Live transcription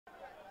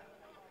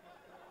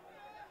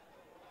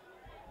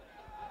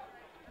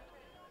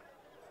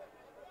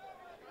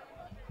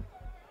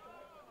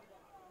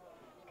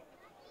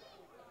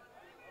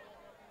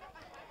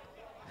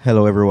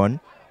Hello,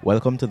 everyone.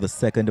 Welcome to the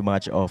second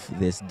match of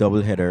this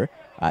doubleheader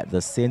at the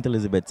St.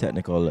 Elizabeth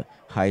Technical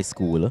High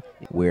School,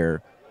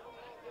 where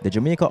the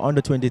Jamaica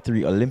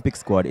Under-23 Olympic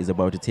squad is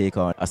about to take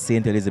on a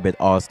St. Elizabeth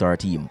All-Star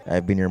team.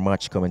 I've been your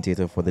match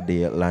commentator for the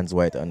day, Lance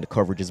White, and the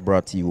coverage is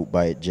brought to you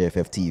by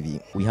JFF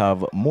TV. We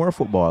have more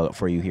football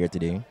for you here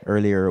today.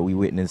 Earlier, we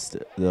witnessed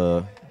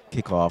the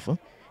kickoff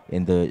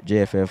in the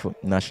JFF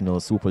National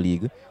Super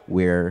League,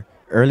 where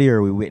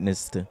earlier we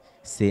witnessed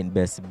St.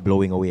 Bess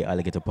blowing away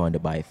Alligator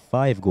Pond by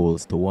 5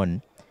 goals to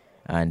 1.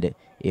 And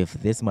if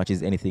this match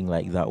is anything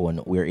like that one,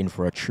 we're in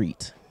for a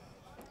treat.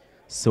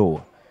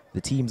 So,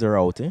 the teams are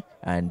out,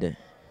 and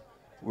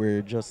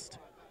we're just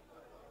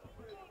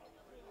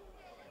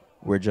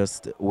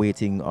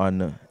waiting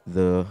on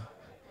the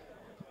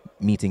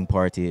meeting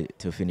party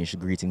to finish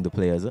greeting the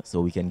players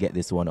so we can get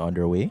this one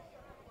underway.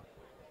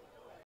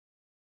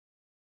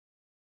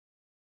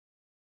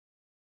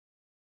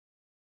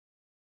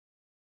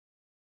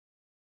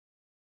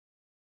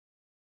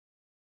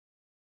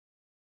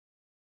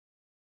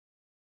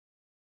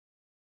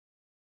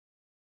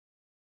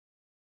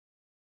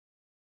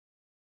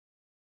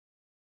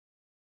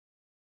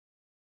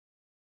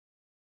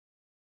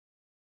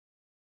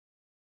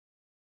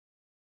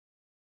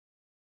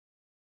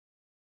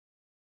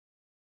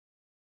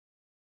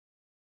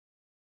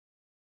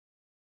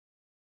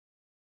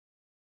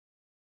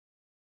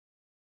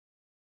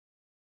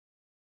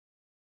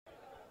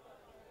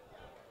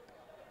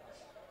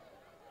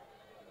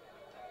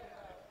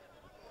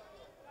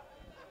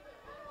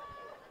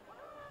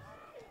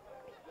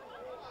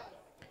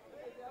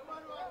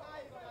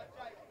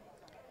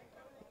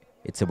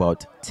 It's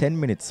about 10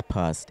 minutes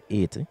past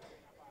 8,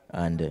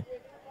 and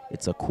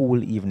it's a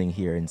cool evening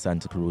here in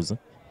Santa Cruz.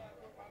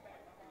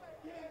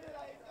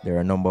 There are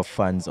a number of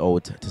fans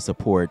out to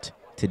support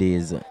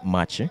today's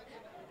match,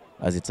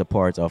 as it's a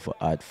part of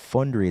a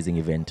fundraising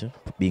event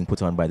being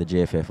put on by the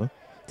JFF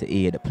to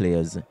aid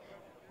players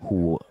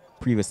who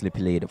previously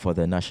played for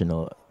the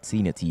national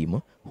senior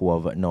team who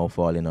have now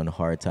fallen on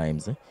hard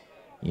times,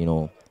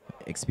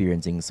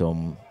 experiencing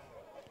some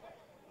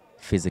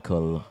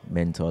physical,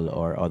 mental,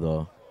 or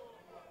other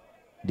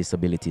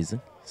disabilities.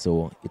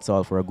 So it's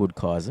all for a good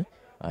cause,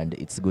 and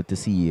it's good to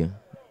see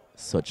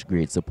such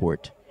great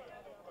support.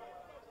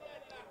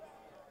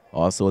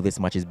 Also, this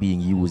match is being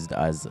used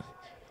as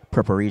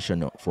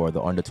preparation for the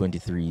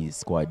Under-23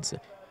 squad's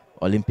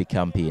Olympic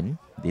campaign.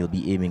 They'll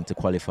be aiming to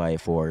qualify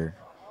for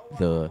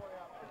the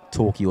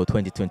Tokyo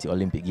 2020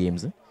 Olympic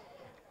Games.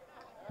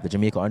 The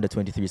Jamaica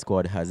Under-23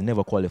 squad has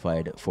never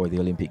qualified for the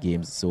Olympic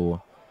Games,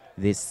 so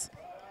this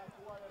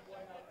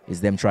is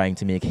them trying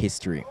to make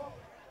history.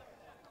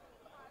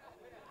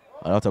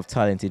 A lot of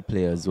talented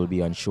players will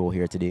be on show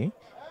here today.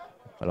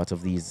 A lot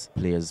of these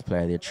players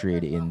ply their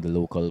trade in the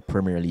local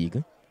Premier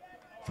League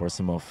for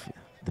some of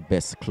the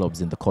best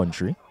clubs in the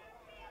country.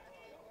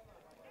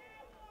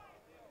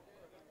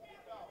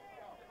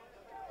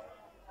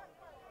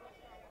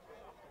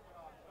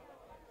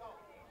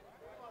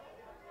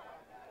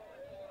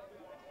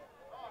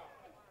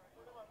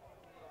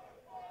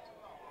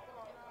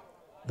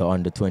 The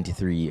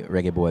Under-23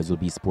 Reggae Boys will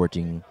be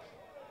sporting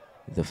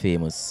the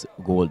famous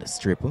gold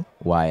strip,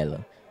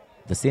 while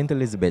the St.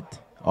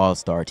 Elizabeth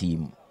All-Star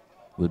team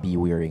will be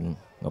wearing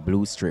a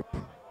blue strip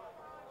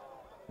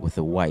with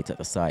the white at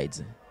the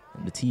sides.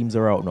 And the teams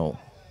are out now,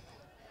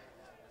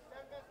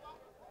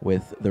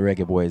 with the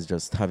Reggae Boys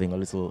just having a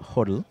little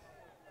huddle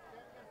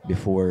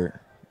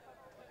before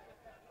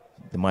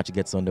the match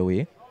gets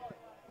underway.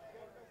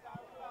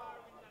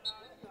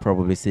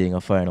 Probably saying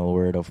a final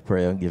word of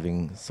prayer,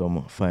 giving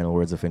some final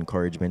words of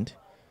encouragement.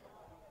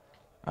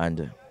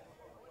 And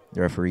the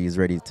referee is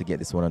ready to get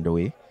this one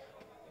underway,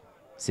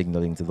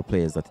 signaling to the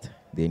players that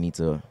they need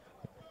to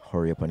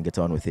hurry up and get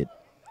on with it.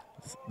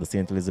 The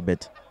St.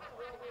 Elizabeth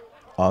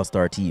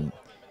All-Star team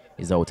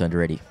is out and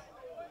ready.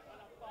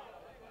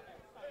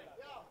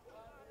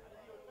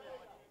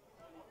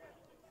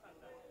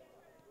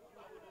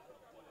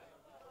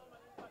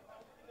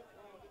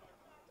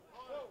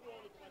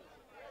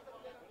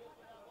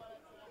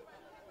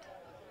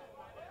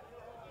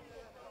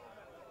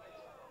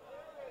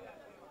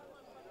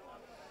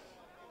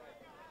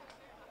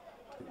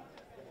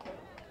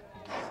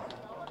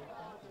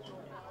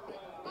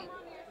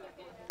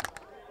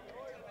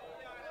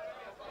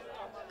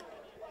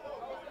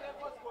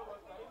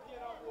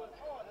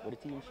 What a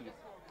team sheet.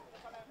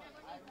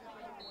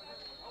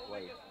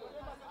 Wait.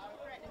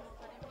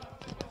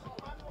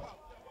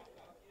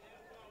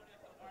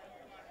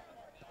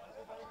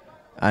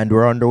 And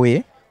we're on the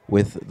way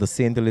with the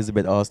St.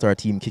 Elizabeth All-Star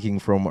team kicking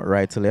from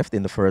right to left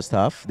in the first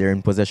half. They're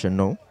in possession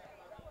now.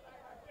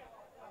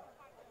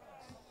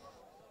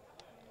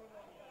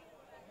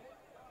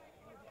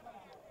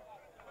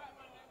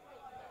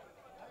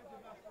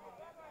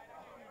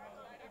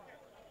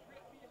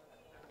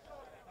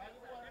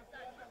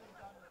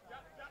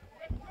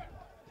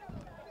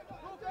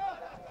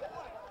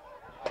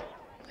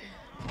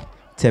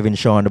 Tevin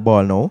Shaw on the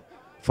ball now.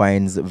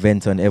 Finds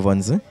Venton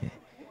Evans.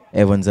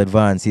 Evans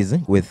advances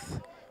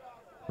with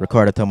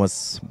Ricardo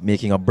Thomas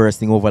making a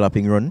bursting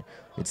overlapping run.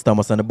 It's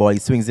Thomas on the ball. He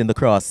swings in the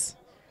cross.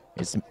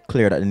 It's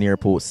cleared at the near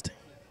post.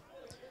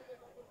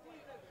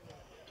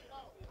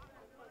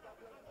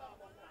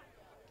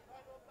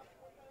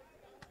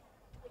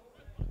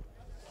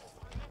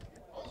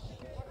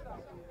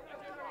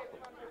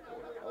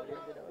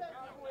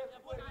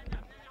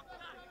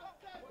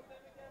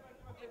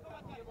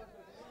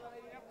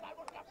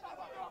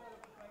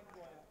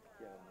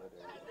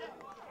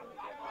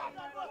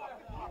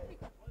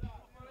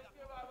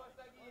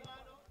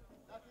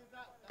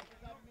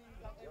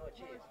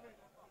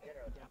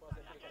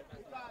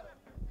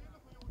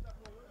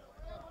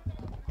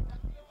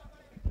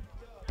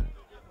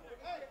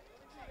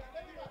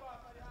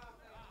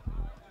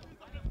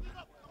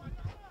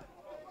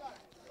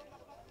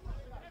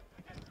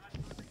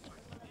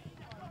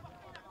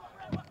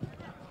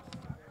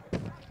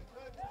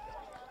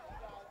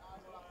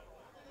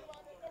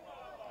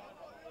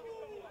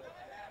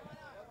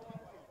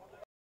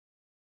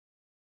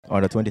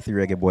 Under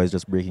 23 Reggae Boys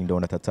just breaking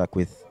down that attack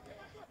with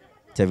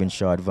Tevin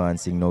Shaw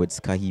advancing. Now it's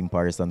Kahim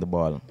Paris on the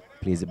ball.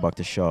 Plays it back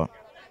to Shaw.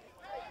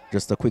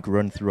 Just a quick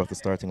run through of the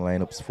starting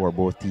lineups for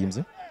both teams.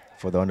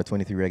 For the under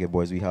 23 Reggae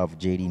Boys, we have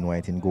J.D.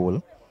 White in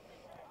goal.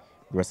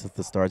 The rest of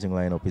the starting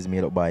lineup is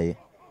made up by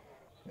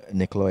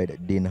Nick Lloyd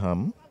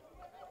Dinham,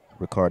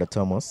 Ricardo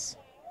Thomas,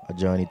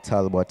 Johnny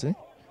Talbot,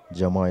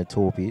 Jamai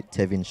Topi,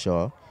 Tevin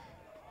Shaw,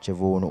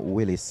 Chavon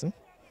Willis,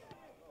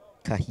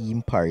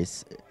 Kahim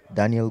Paris,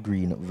 Daniel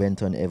Green,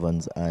 Venton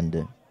Evans,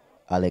 and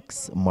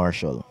Alex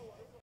Marshall.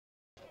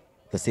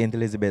 The St.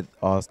 Elizabeth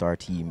All-Star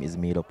team is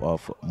made up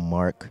of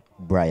Mark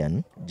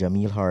Bryan,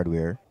 Jamil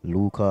Hardware,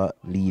 Luca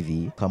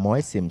Levy,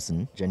 Kamoy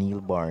Simpson,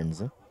 Janelle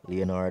Barnes,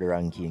 Leonard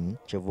Ranking,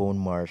 Chavon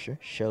Marsh,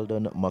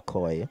 Sheldon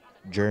McCoy,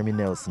 Jeremy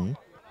Nelson,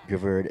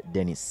 Graverd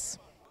Dennis,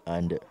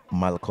 and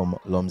Malcolm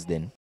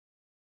Lumsden.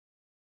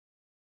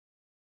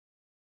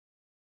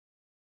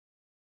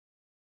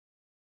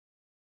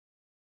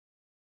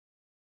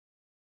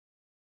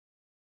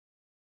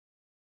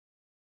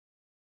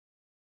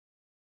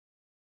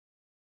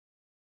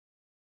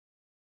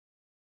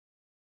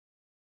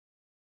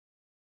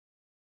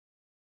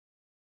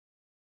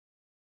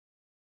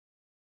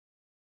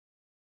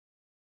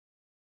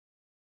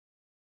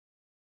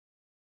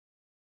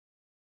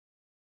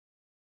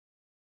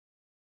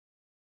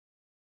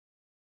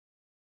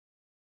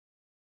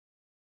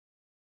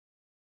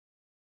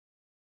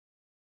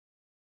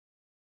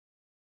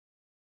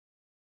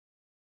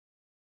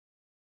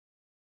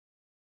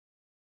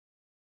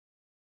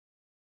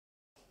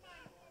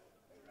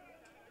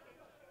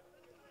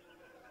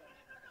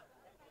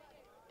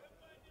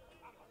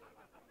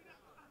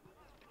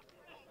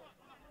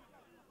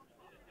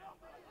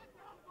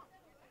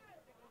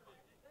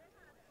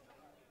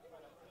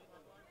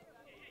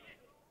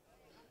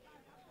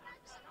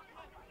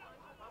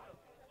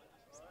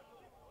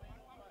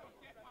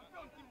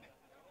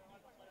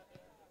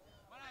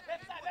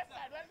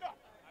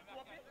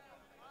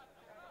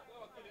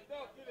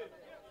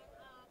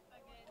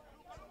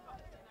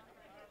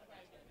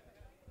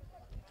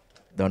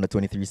 Down the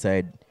 23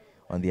 side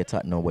on the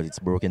attack now, but it's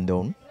broken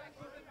down.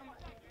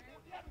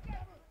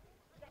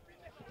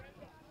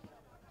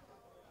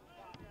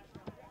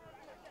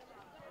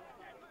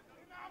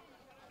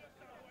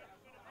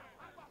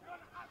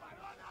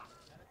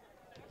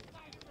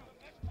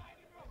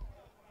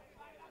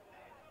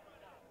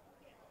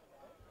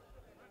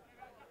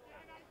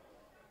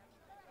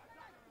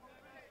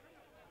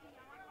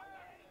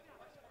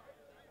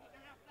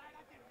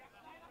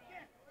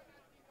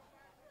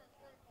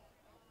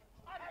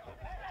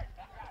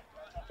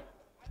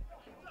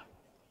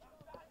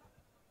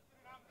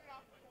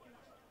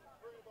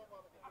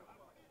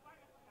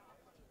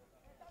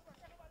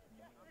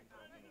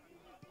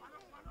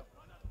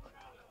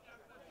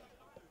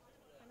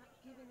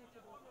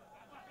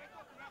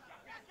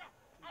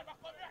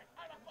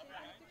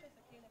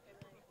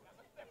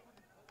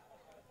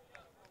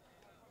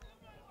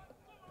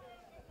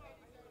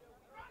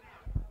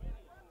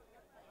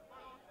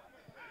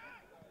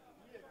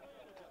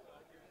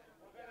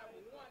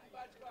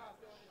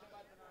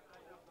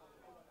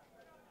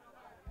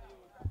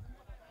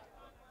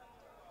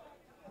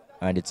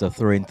 And it's a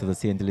throw into the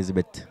St.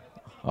 Elizabeth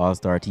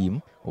All-Star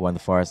team. On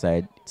the far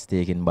side, it's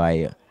taken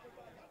by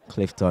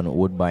Clifton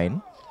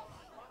Woodbine.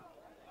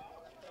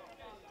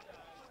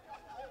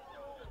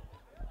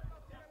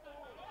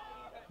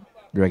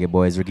 The Reggae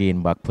Boys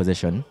regain back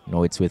possession.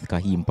 Now it's with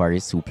Kahim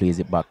Paris, who plays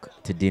it back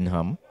to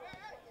Dinham.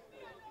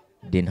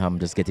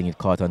 Dinham just getting it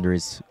caught under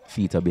his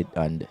feet a bit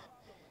and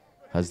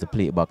has to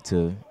play it back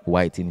to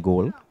White in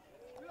goal.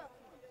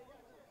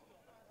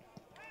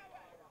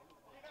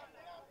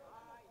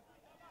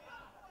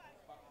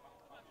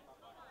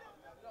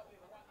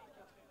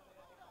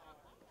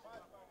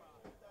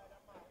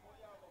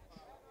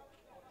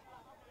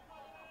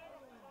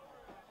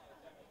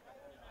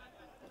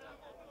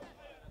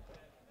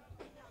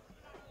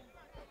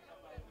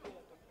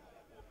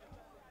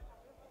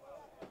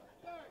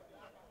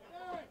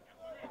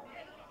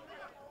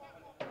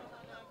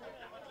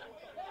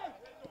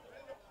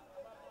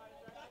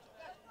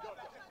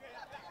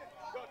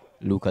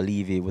 Luca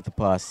Levy with the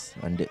pass,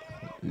 and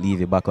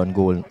Levy back on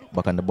goal,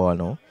 back on the ball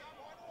now.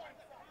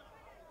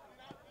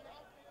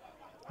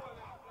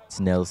 It's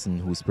Nelson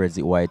who spreads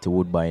it wide to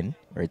Woodbine,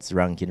 or it's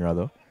Rankin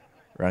rather.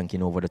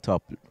 Rankin over the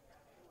top,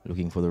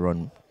 looking for the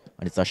run.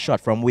 And it's a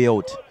shot from way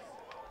out.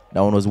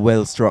 That one was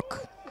well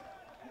struck.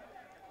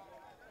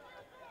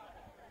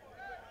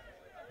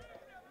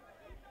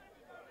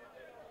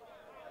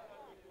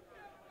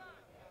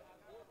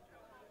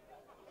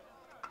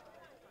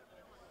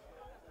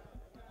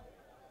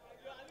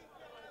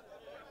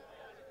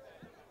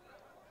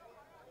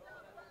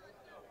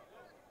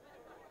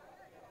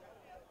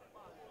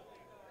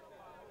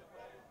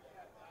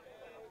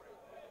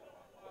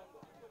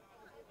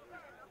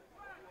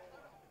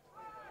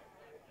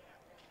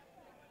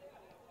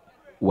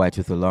 White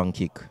with a long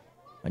kick,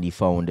 and he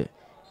found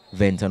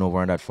Venton over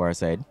on that far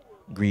side.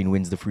 Green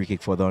wins the free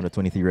kick for the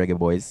under-23 Reggae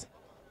Boyz.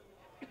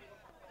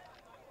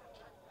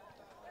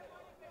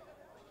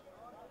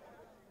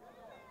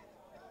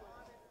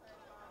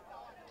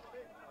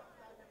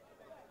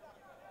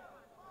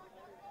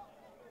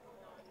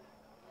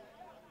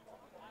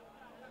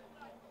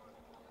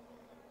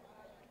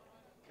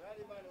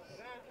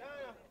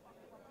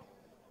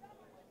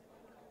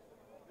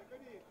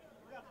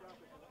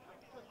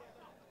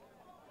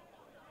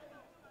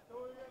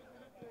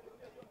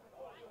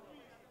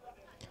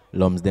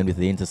 Lumsden with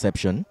the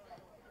interception,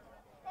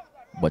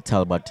 but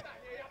Talbot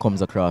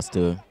comes across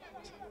to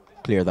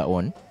clear that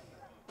one.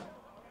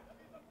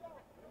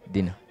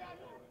 Dinham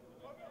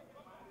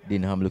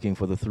looking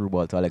for the through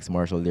ball to Alex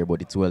Marshall there,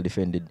 but it's well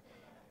defended.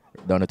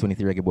 The under-23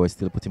 Reggae Boyz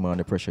still put him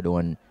under pressure though,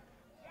 and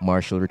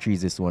Marshall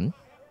retrieves this one.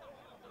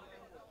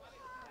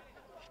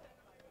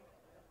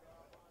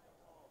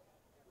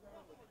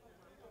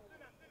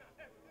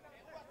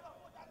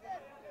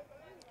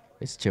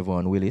 It's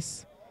Chevon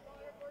Willis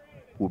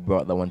who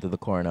brought that one to the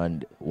corner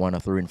and won a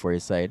throw-in for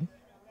his side.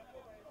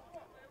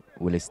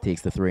 Willis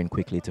takes the throw-in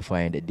quickly to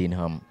find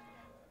Dinham.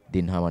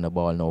 Dinham on the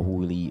ball now. Who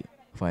will he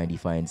find? He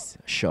finds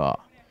Shaw.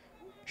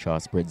 Shaw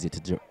spreads it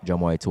to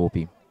Jamoy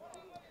Topi,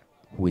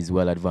 who is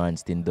well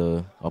advanced in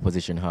the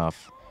opposition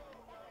half.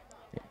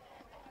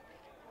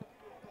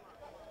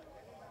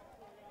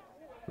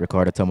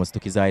 Ricardo Thomas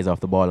took his eyes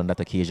off the ball on that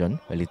occasion.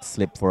 Well, it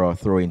slipped for a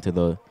throw into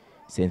the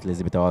St.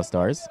 Elizabeth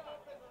All-Stars.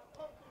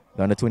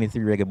 The under-23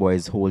 Reggae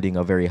Boyz holding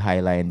a very high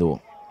line though.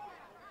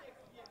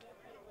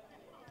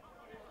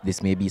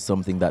 This may be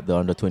something that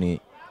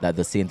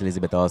the St.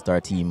 Elizabeth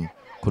All-Star team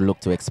could look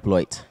to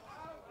exploit.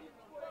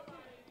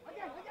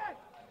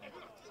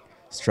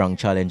 Strong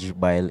challenge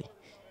by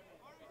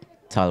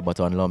Talbot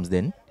on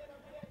Lumsden.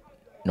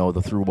 Now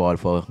the through ball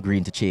for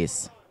Green to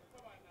chase.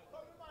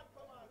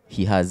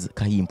 He has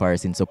Kaheem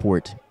Paris in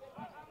support.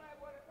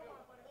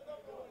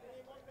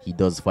 He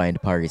does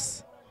find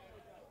Paris.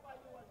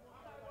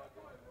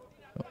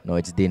 Now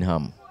it's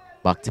Dinham.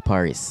 Back to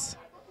Paris.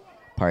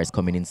 Paris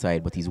coming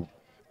inside, but he's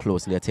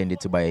closely attended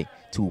to by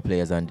two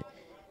players, and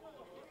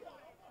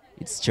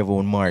it's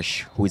Chavon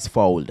Marsh who is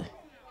fouled.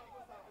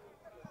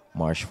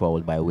 Marsh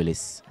fouled by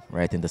Willis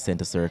right in the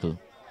center circle.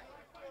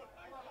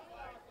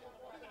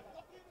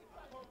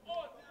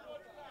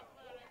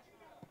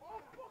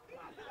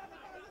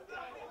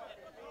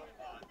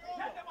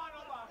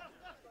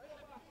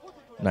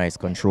 Nice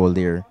control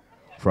there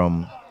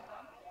from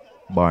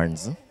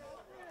Barnes.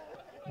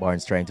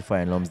 Barnes trying to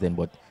find Lumsden,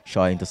 but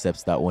Shaw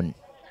intercepts that one.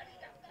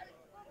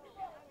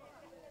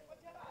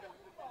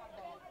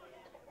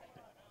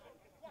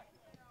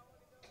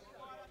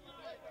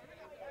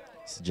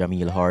 It's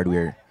Jamil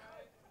Hardware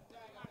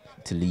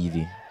to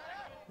Levy.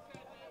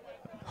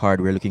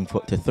 Hardware looking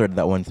to third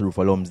that one through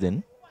for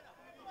Lumsden.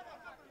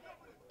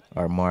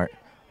 Or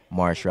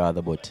Marsh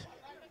rather, but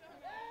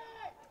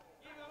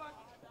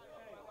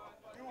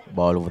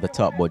ball over the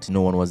top, but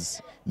no one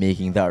was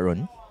making that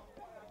run.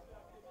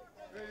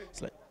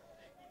 It's like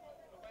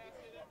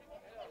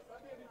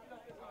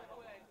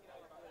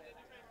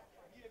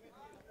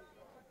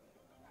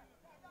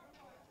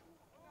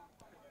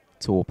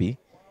Topi,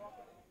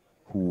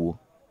 who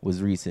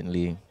was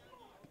recently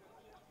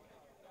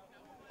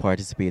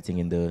participating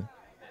in the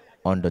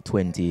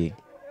under-20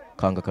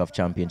 CONCACAF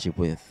Championship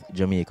with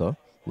Jamaica,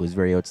 who was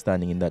very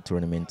outstanding in that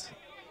tournament,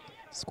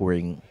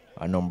 scoring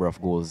a number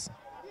of goals.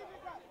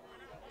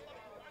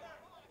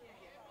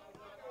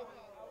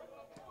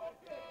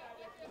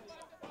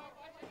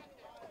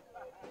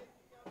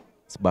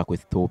 It's back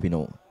with Topi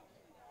now.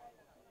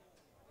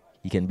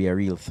 He can be a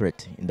real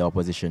threat in the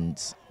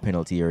opposition's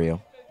penalty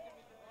area.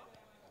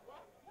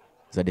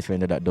 He's a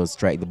defender that does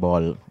strike the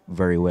ball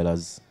very well,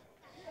 as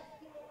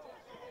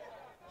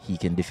he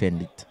can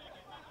defend it.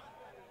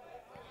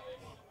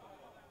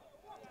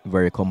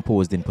 Very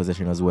composed in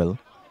possession as well,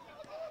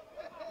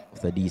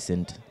 with a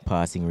decent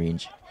passing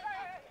range.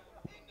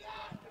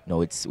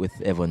 Now it's with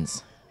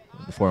Evans,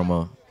 the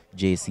former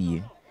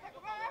JC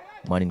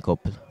Manning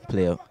Cup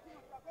player,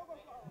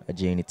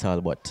 Janie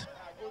Talbot.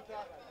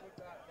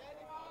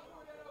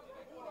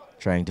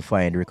 Trying to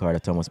find Ricardo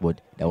Thomas,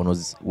 but that one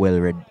was well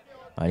read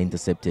and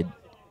intercepted.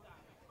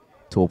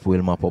 Tope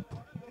will mop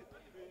up.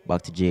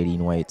 Back to Jaden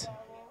White.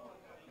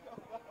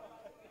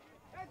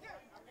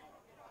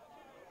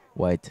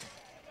 White,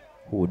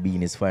 who would be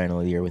in his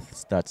final year with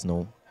Stats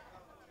now.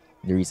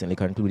 The recently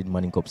concluded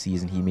Manning Cup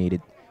season, he made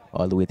it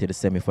all the way to the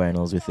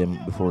semi-finals with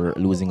them before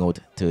losing out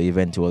to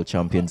eventual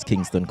champions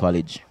Kingston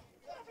College.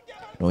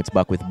 Now it's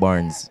back with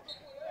Barnes.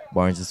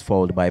 Barnes is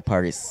fouled by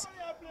Paris.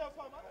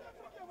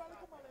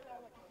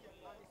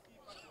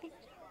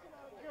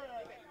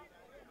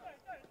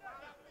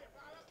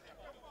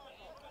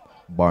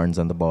 Barnes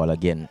on the ball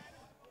again.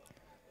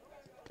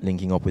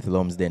 Linking up with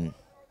Lumsden.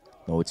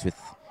 Now it's with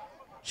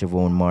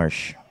Siobhan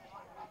Marsh.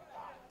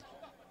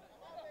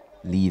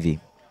 Levy.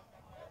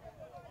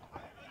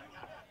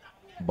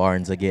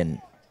 Barnes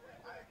again.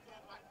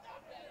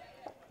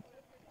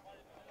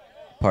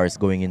 Paris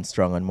going in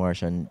strong on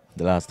Marsh, and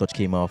the last touch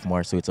came off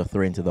Marsh, so it's a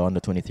throw into the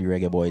under-23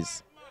 Reggae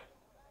boys.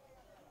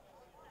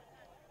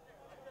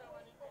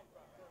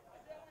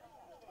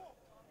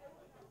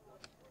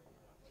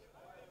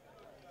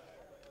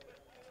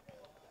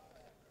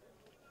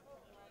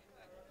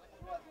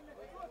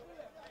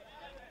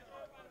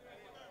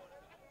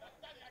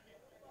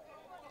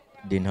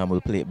 Dinham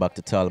will play it back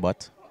to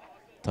Talbot.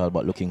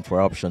 Talbot looking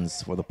for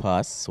options for the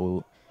pass,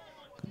 so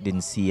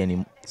didn't see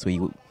any, so he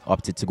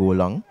opted to go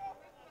long.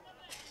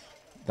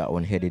 That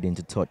one headed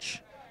into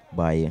touch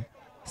by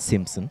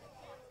Simpson.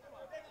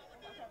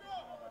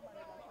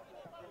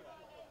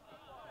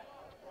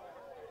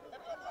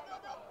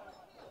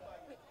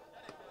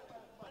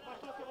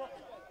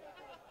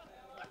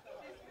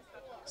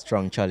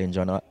 Strong challenge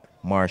on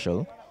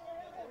Marshall.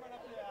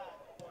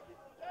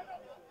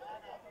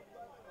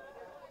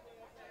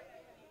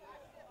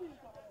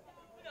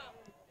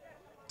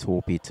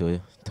 Topi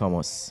to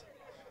Thomas.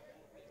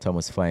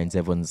 Thomas finds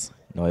Evans.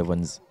 Now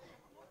Evans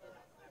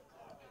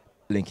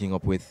linking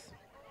up with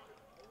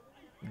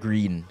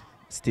Green.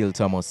 Still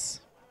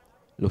Thomas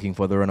looking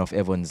for the run of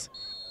Evans,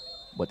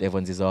 but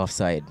Evans is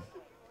offside.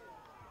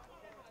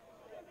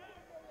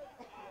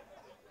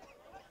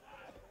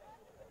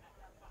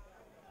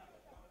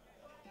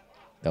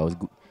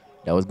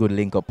 That was good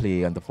link-up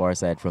play on the far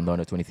side from the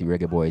under-23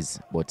 Reggae boys,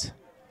 but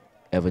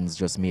Evans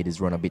just made his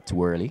run a bit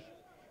too early,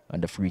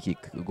 and the free kick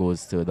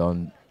goes to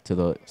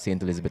the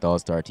St. Elizabeth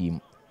All-Star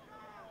team,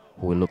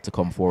 who will look to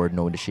come forward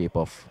now in the shape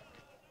of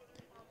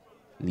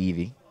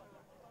Levy.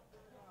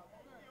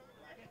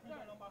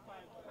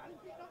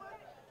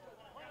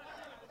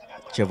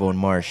 Chevon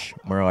Marsh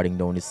marauding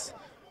down his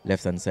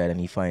left-hand side, and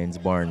he finds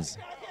Barnes.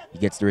 He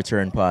gets the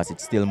return pass.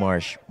 It's still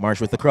Marsh.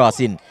 Marsh with the cross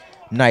in.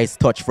 Nice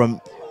touch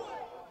from...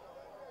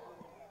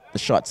 The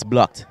shot's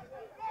blocked.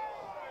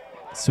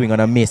 Swing on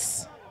a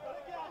miss.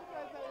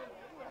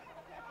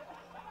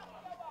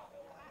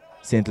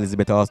 St.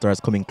 Elizabeth All-Stars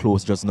coming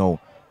close just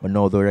now, but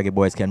now the Reggae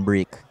boys can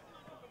break.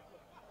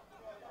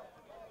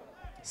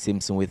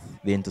 Simpson with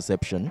the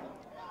interception.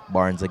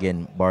 Barnes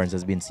again. Barnes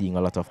has been seeing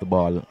a lot of the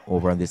ball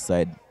over on this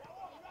side.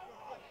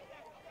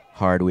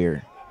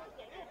 Hardware.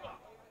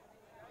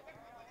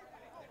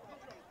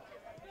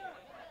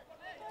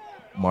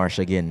 Marsh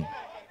again.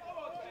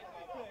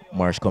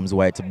 Marsh comes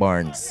wide to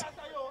Barnes.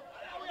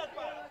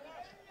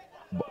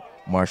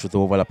 Marsh with the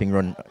overlapping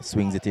run,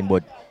 swings it in,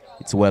 but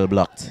it's well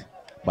blocked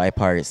by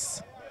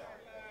Paris.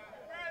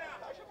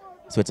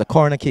 So it's a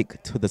corner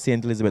kick to the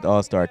St. Elizabeth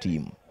All-Star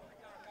team.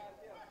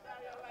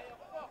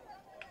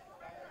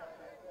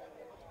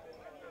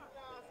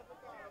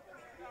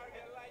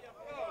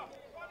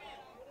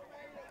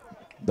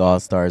 The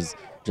All-Stars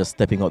just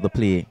stepping up the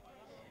play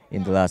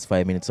in the last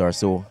 5 minutes or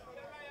so.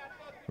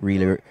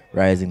 Really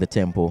rising the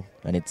tempo,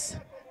 and it's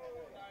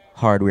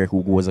Hardware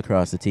who goes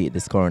across to take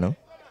this corner.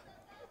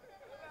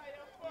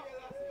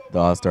 The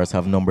All-Stars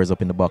have numbers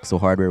up in the box, so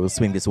Hardware will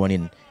swing this one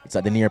in. It's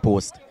at the near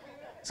post.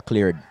 It's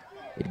cleared.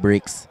 It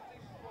breaks.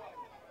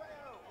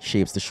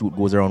 Shapes the shoot,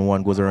 goes around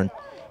one, goes around.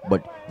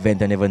 But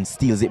Venton Evans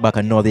steals it back,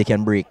 and now they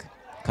can break.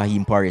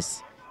 Kahim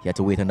Paris, he had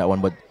to wait on that one,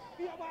 but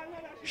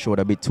showed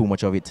a bit too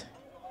much of it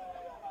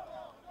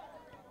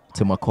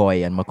to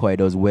McCoy, and McCoy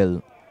does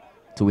well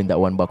to win that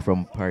one back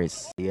from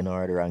Paris. In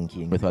order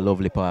ranking with a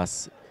lovely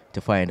pass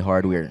to find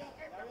Hardware.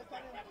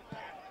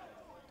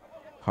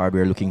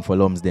 Hardware looking for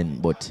Lumsden,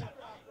 but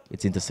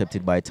it's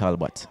intercepted by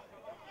Talbot.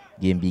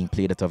 Game being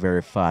played at a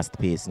very fast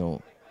pace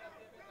now.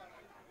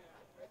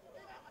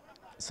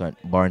 So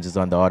Barnes is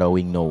on the other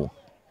wing now,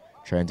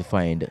 trying to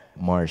find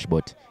Marsh,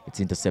 but it's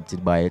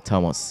intercepted by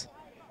Thomas.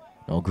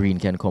 Now Green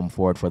can come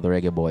forward for the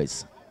Reggae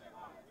boys.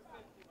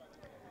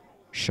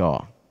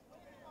 Shaw.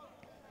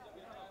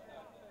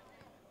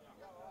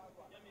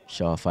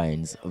 Shaw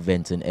finds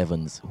Venton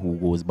Evans, who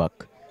goes back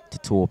to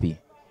Topi.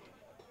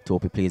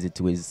 Topi plays it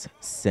to his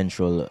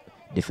central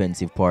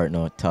defensive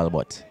partner,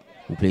 Talbot,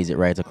 who plays it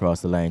right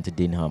across the line to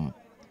Dinham.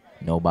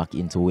 Now back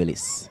into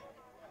Willis.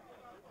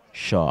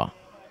 Shaw.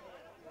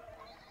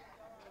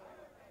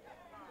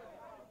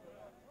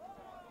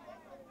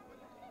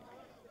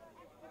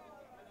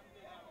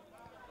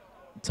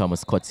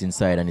 Thomas cuts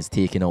inside and is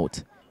taken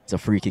out. It's a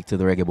free kick to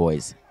the Reggae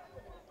boys.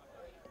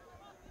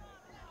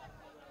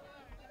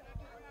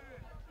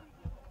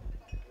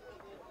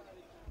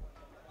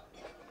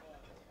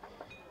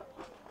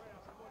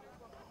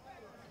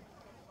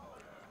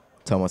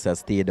 Thomas has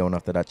stayed down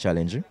after that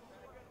challenge.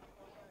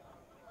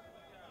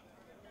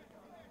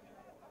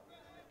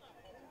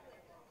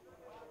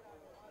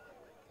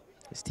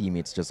 His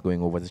teammates just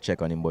going over to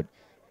check on him, but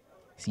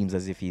seems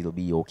as if he'll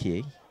be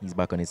okay. He's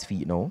back on his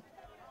feet now.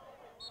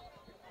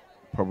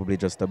 Probably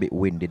just a bit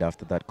winded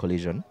after that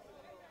collision.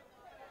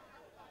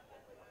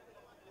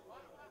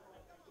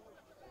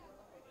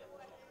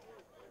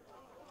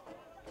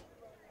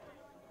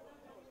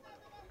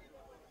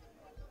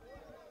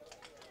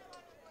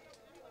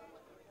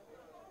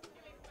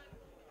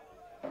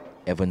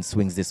 Evans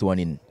swings this one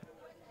in.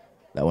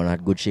 That one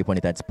had good shape on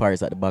it. Had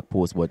Paris at the back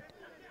post, but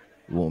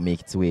it won't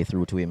make its way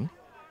through to him.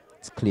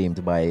 It's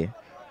claimed by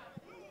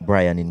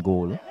Brian in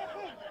goal.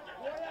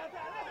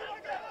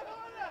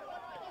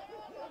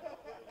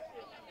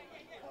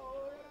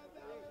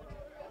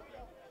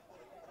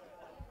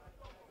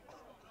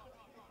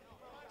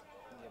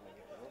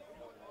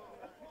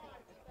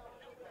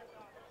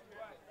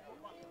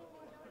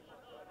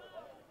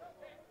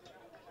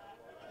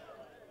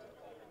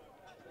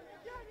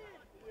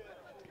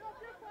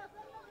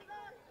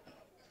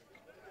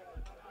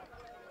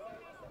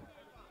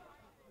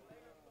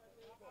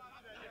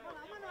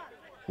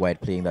 White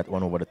playing that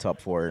one over the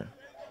top for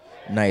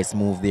nice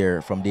move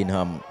there from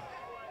Dinham.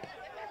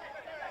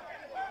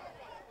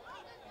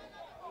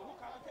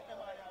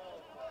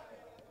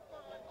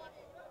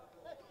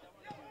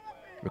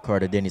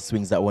 Ricardo Dennis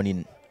swings that one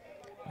in,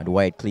 and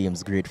White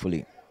claims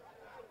gratefully.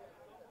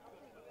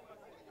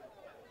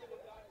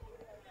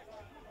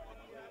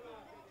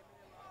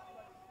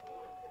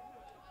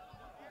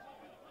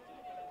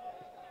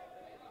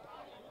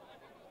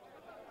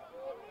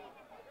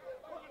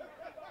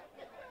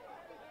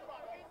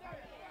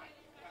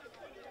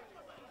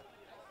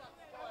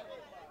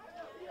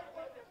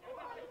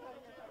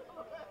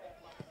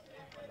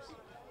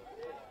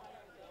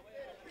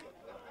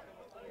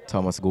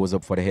 Thomas goes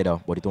up for the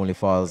header, but it only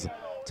falls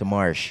to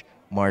Marsh.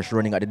 Marsh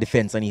running at the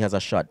defense, and he has a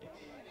shot.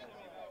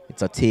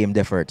 It's a tamed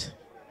effort.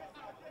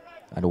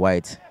 And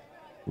White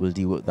will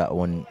deal with that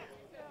one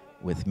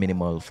with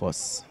minimal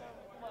fuss.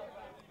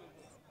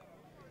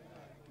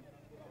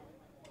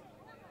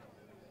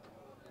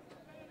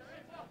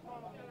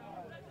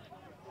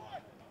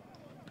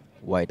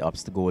 White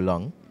opts to go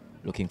long,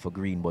 looking for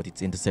Green, but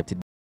it's intercepted.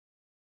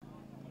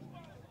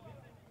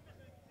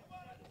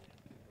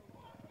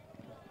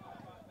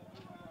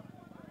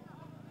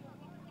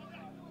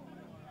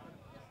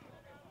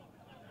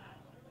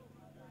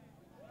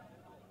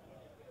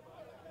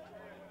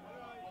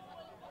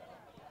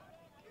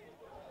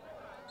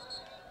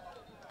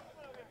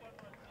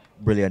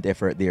 Brilliant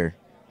effort there,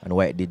 and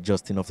White did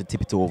just enough to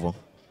tip it over.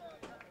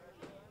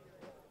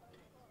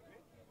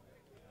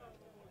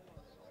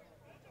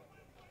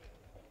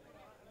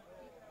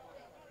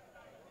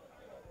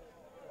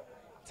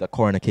 It's a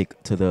corner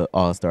kick to the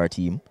All-Star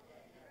team,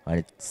 and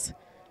it's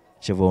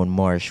Siobhan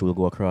Marsh who will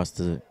go across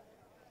to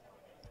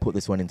put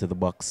this one into the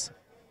box.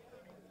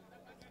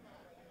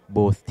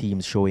 Both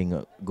teams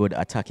showing good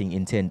attacking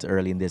intent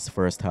early in this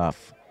first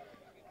half.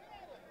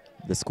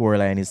 The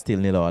scoreline is still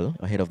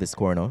 0-0 ahead of this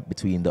corner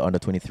between the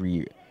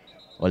under-23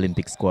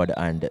 Olympic squad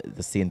and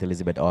the St.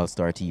 Elizabeth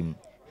All-Star team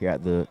here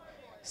at the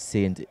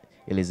St.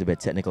 Elizabeth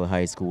Technical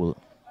High School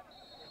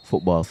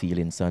football field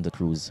in Santa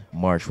Cruz.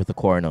 Marsh with the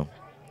corner.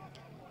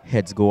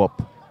 Heads go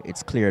up.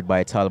 It's cleared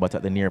by Talbot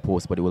at the near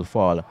post, but it will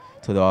fall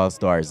to the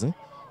All-Stars.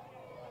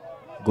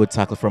 Good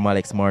tackle from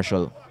Alex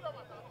Marshall.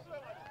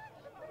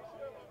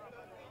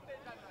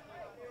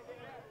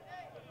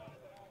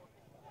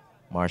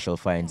 Marshall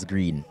finds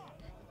Green.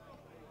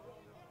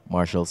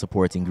 Marshall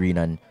supporting Green,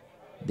 and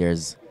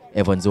there's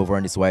Evans over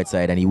on this wide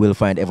side, and he will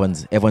find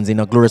Evans. Evans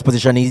in a glorious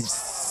position. He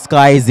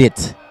skies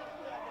it.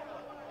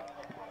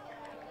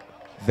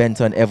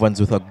 Venton Evans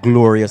with a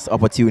glorious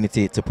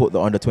opportunity to put the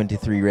under-23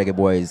 Reggae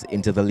Boys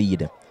into the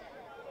lead.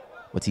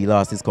 But he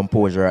lost his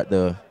composure at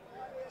the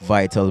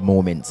vital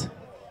moment.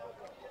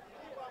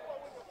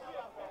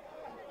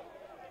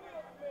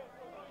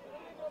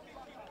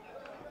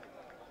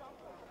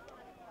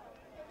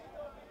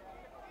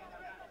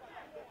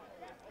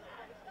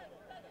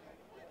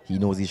 He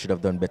knows he should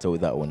have done better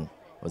with that one.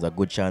 It was a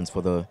good chance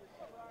for the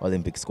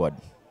Olympic squad.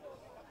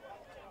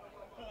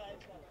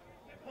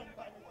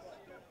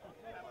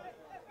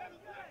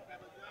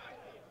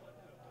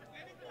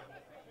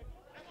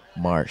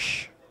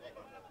 Marsh.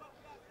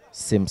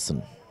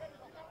 Simpson.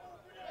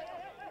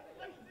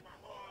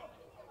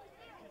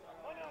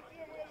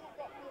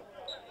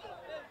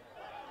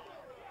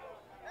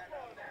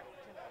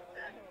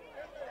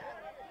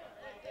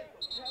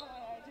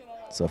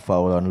 It's a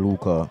foul on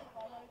Luca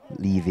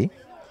Levy.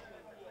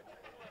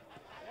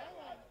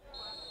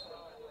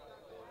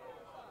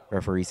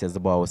 Referee says the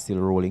ball was still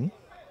rolling.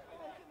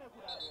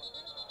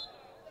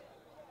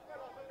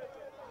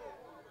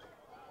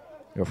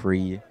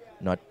 Referee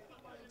not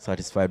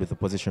satisfied with the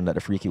position that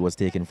the free kick was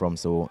taken from,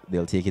 so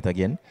they'll take it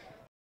again.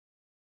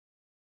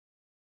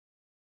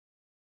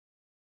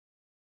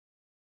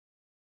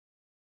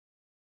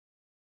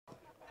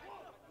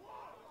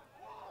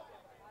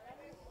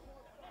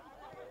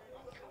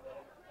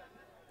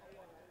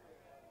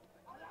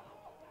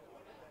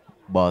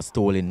 Ball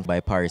stolen by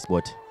Paris,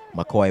 but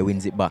McCoy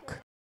wins it back.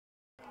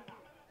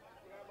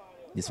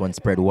 This one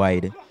spread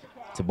wide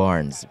to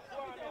Barnes.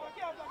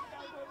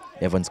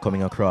 Evans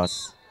coming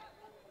across.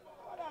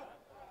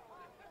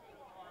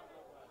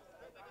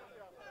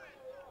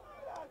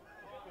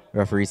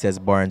 Referee says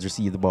Barnes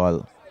received the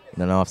ball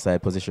in an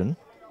offside position,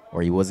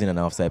 or he was in an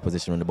offside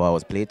position when the ball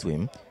was played to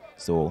him.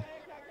 So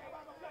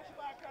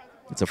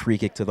it's a free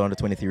kick to the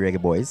under-23 Reggae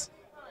Boyz.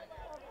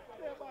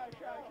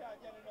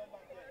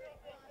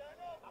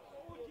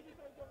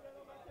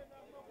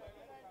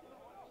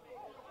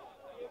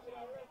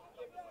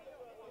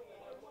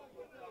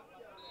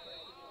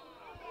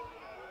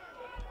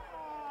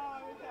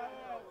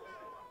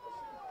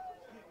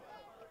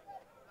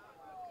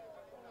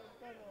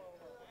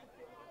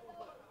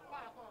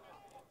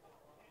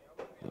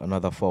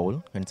 Another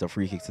foul, and it's a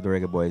free kick to the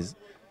Reggae Boyz,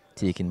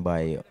 taken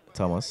by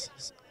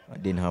Thomas.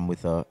 Dinham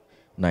with a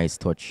nice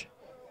touch.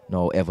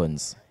 Now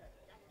Evans.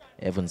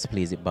 Evans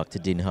plays it back to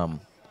Dinham.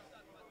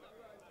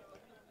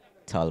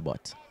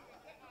 Talbot.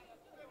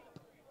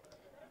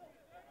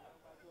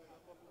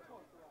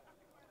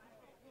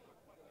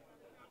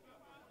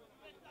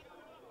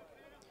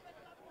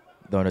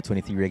 The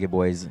under-23 Reggae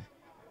Boyz.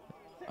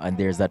 And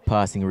there's that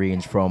passing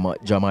range from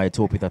Jamai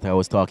Topi that I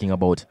was talking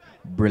about.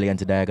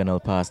 Brilliant diagonal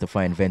pass to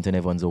find Venton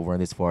Evans over on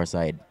this far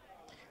side.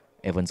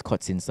 Evans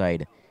cuts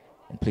inside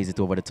and plays it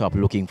over the top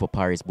looking for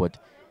Paris, but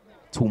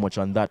too much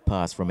on that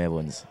pass from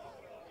Evans.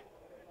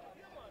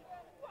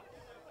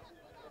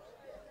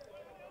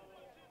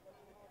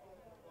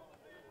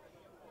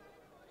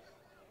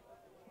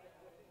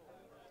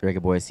 Reggae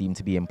Boyz seem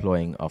to be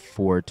employing a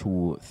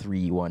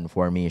 4-2-3-1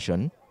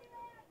 formation.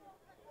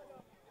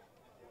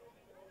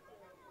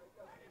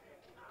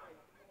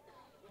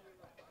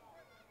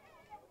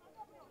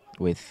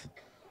 With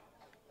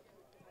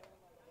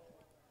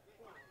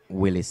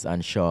Willis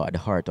and Shaw at the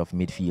heart of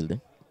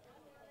midfield.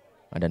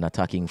 And then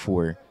attacking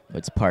four, but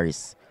it's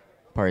Paris.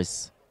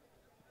 Paris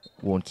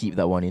won't keep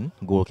that one in.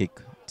 Goal kick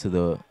to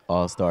the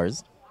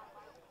All-Stars.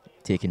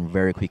 Taken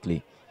very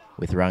quickly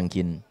with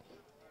Rankin.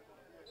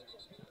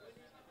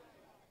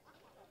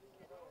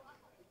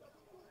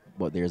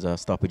 But there's a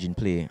stoppage in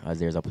play as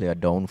there's a player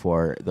down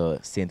for the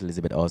St.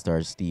 Elizabeth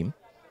All-Stars team.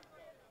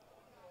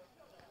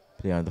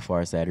 Player on the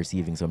far side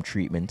receiving some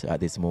treatment at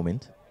this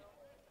moment.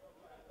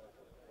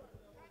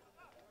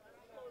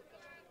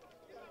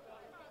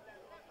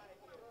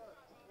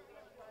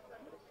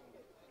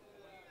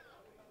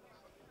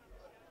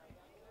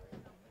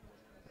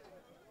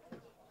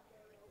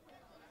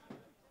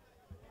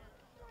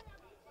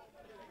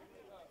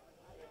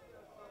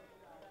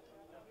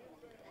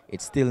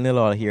 It's still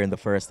 0-0 here in the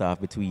first half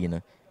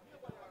between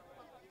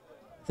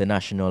the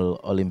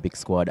National Olympic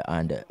Squad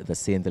and the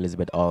St.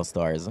 Elizabeth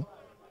All-Stars.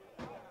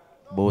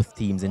 Both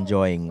teams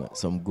enjoying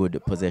some good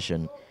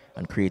possession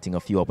and creating a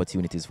few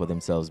opportunities for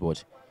themselves,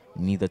 but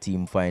neither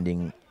team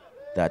finding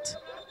that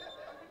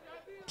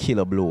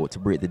killer blow to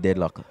break the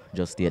deadlock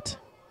just yet.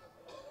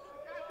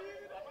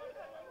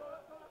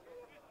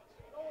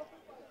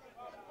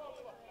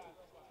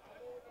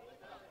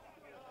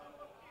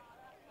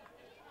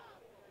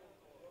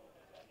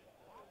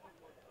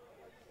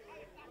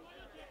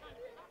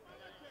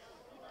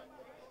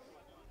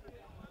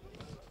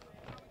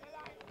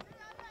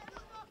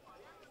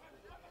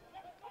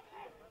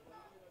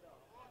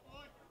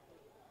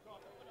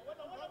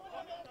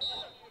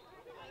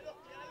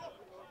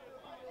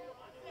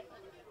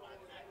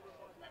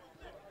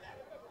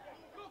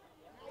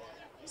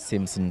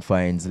 Simpson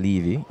finds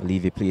Levy.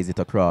 Levy plays it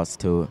across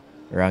to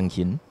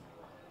Rankin.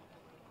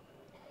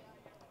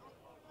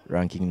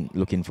 Rankin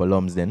looking for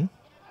Lumsden,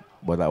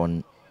 but that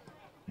one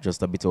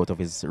just a bit out of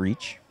his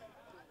reach.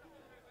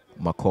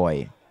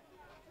 McCoy.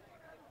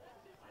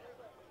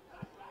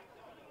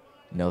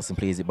 Nelson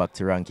plays it back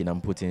to Rankin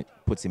and puts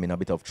him in a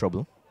bit of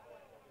trouble.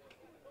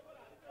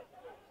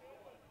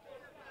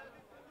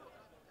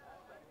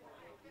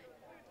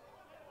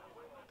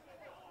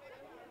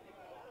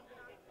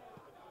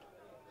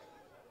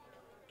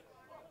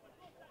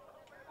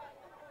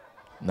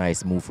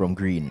 Nice move from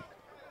Green.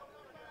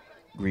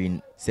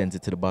 Green sends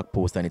it to the back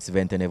post and it's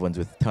Venton Evans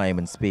with time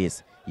and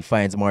space. He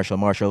finds Marshall.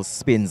 Marshall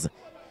spins.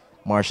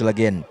 Marshall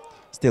again.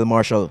 Still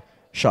Marshall.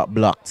 Shot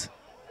blocked.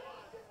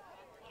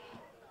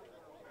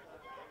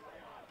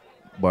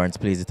 Barnes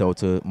plays it out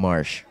to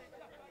Marsh.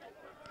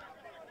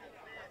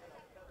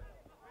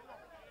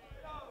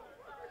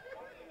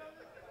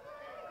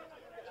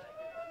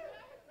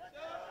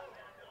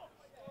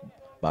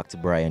 Back to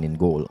Brian in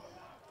goal.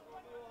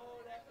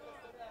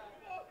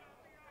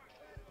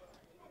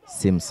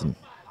 Simpson.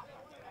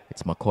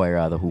 It's McCoy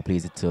rather who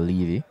plays it to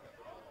Levy.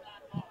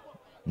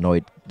 No,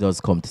 it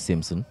does come to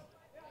Simpson.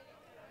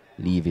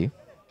 Levy.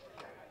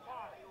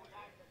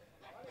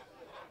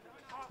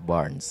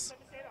 Barnes.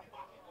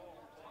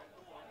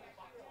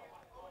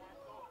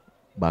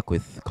 Back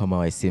with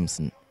Kamai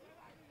Simpson.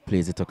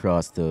 Plays it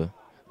across to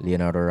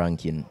Leonardo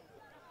Rankin.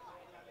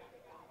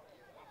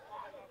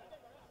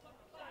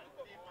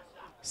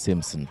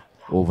 Simpson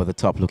over the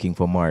top looking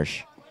for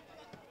Marsh.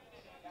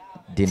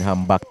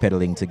 Dinham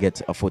backpedaling to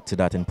get a foot to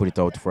that and put it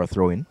out for a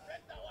throw-in.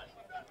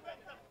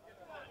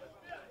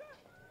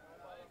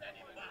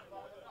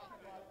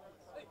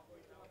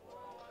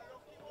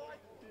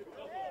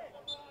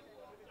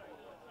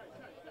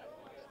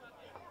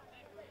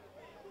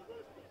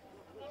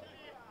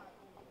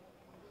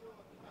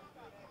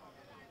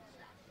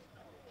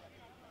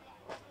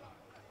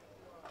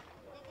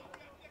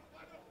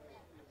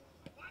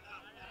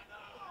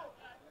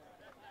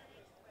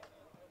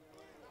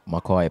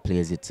 McCoy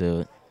plays it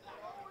to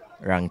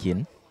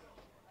Rankin.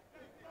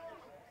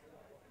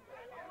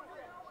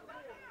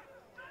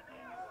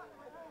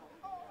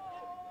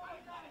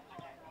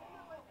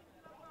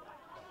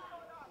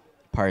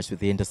 Paris with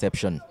the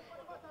interception.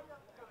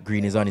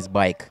 Green is on his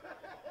bike.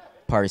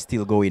 Paris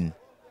still going.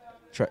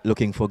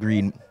 Looking for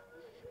Green,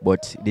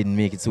 but didn't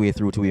make its way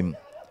through to him.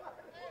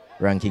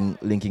 Rankin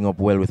linking up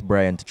well with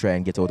Brian to try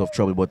and get out of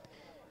trouble, but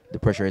the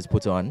pressure is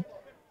put on.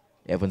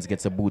 Evans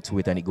gets a boot to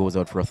it and it goes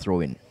out for a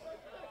throw-in.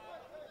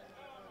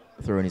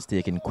 Throw-in is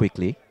taken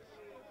quickly.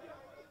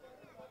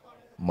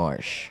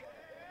 Marsh.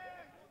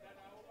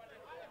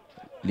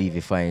 Levy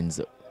finds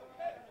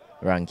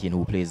Rankin,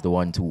 who plays the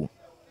 1-2.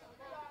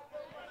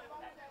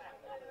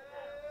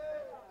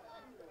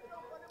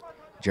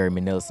 Jeremy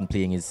Nelson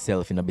playing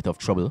himself in a bit of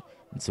trouble.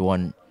 It's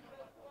one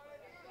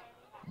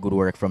good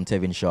work from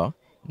Tevin Shaw.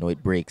 Now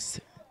it breaks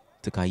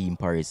to Kaheem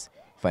Paris.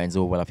 Finds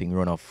overlapping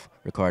runoff.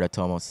 Ricardo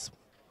Thomas.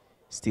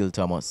 Still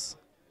Thomas.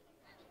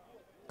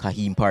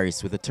 Kaheem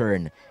Paris with a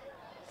turn.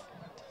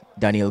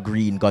 Daniel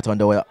Green got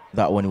under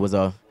that one. It was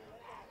a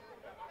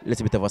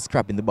little bit of a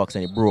scrap in the box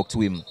and it broke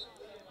to him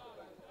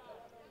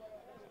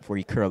before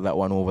he curled that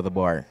one over the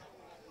bar.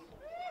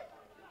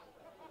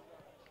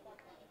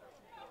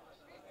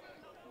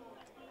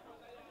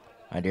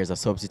 And there's a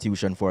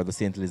substitution for the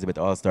St. Elizabeth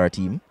All-Star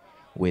team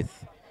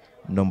with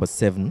number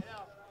 7,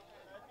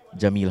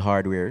 Jamil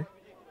Hardware,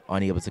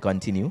 unable to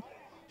continue.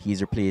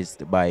 He's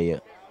replaced by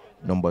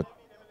number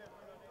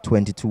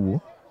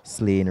 22,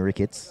 Slane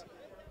Ricketts.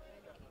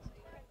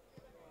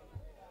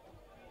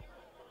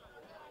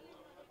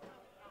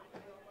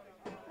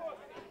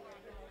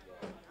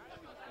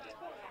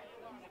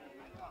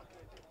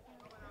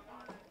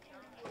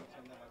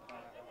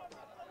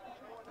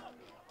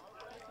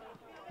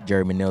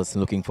 Jeremy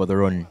Nelson looking for the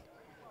run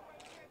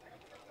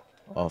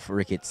of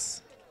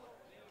Ricketts.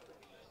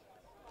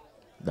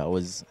 That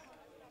was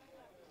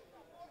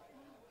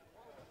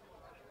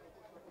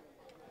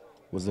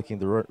looking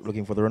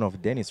for the run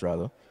of Dennis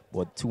rather,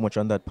 but too much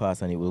on that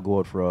pass and it will go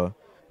out for a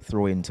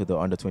throw into the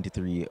under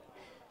 23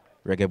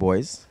 Reggae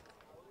Boyz.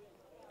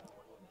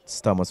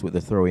 It's Thomas with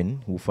the throw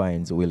in, who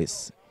finds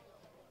Willis.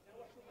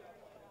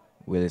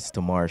 Willis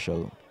to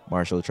Marshall.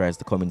 Marshall tries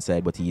to come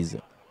inside, but he's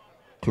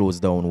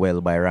closed down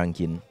well by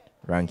Rankin.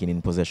 Rankin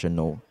in possession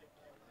now.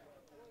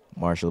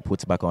 Marshall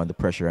puts back on the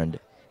pressure and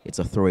it's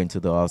a throw into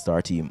the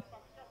All-Star team.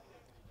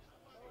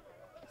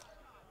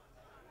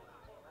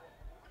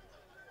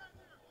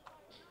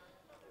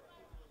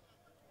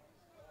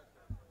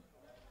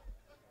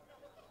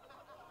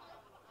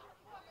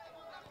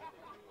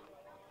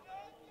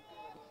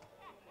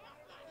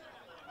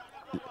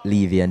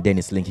 Levy and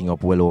Dennis linking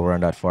up well over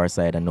on that far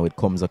side, and now it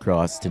comes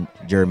across to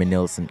Jeremy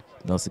Nelson.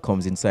 Nelson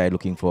comes inside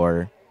looking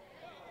for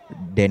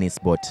Dennis,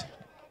 but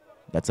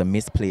that's a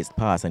misplaced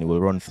pass and it will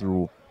run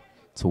through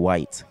to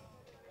White.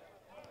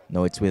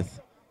 Now it's with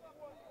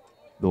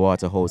the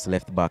Waterhouse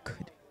left back,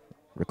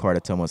 Ricardo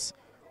Thomas,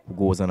 who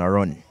goes on a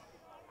run.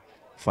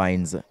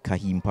 Finds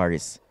Kaheem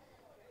Paris.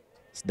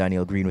 It's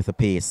Daniel Green with a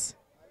pace.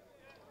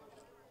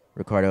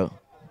 Ricardo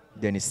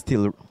Dennis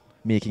still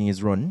making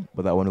his run,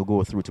 but that one will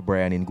go through to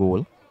Brian in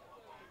goal.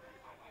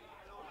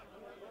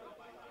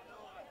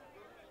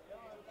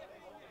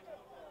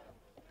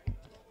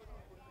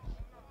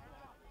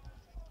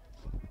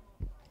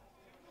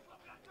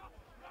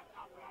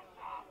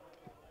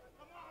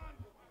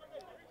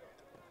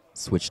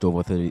 Switched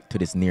over to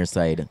this near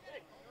side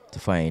to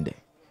find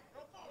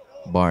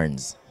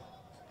Barnes.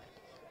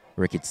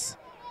 Ricketts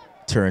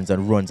turns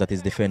and runs at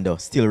his defender.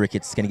 Still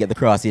Ricketts, can he get the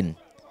cross in?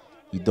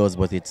 He does,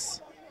 but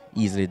it's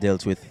easily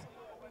dealt with.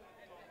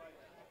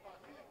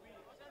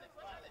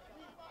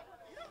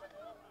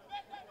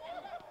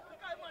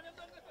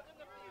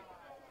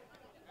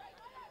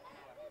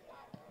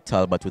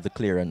 Talbot with the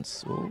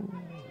clearance. Oh.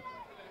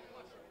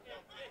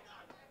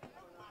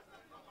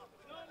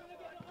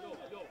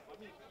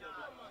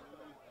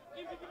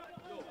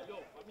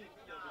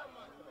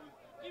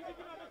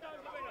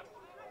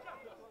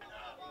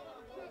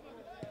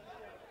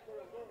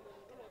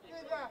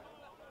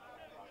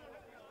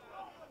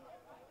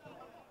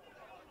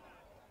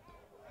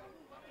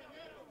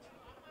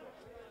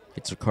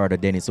 It's Ricardo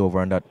Dennis over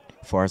on that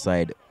far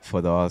side for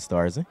the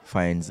All-Stars.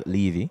 Finds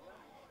Levy.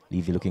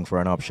 Levy looking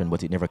for an option,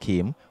 but it never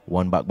came.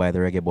 One back by the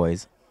Reggae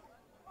Boyz.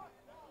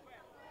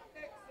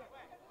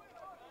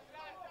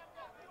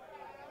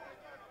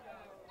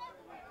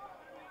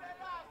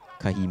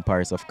 Kaheem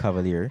Paris of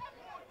Cavalier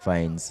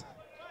finds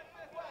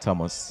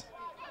Thomas.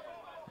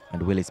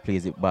 And Willis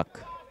plays it back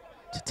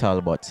to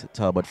Talbot.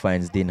 Talbot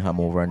finds Dinham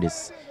over on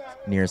this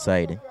near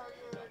side.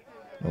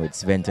 Now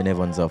it's Venton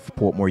Evans of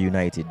Portmore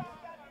United.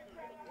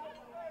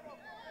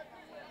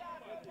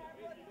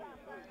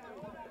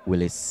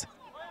 Willis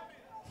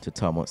to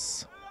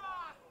Thomas.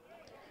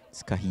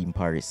 It's Kahim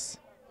Paris.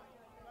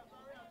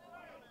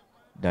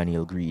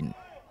 Daniel Green.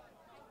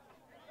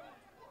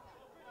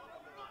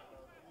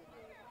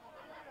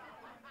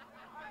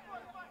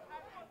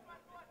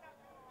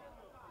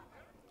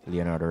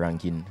 Leonardo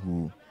Rankin,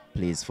 who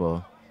plays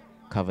for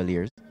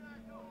Cavaliers.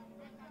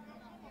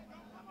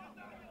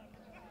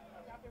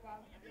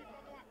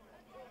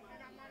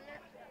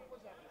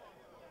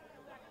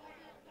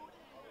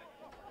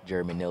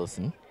 Jeremy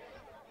Nelson.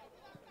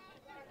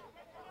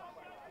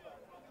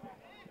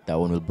 That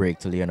one will break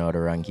to Leonardo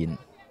Rankin.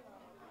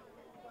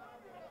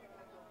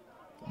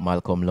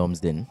 Malcolm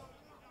Lumsden.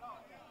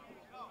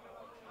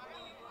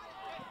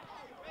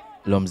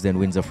 Lumsden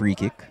wins a free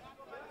kick.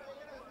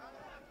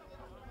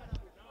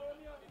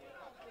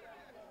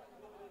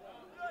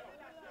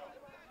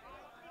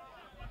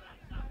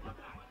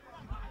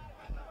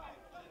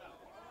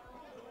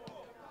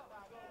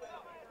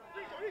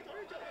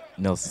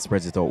 Nelson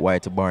spreads it out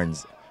wide to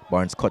Barnes.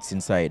 Barnes cuts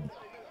inside.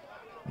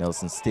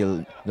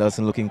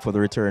 Nelson looking for the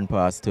return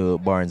pass to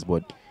Barnes,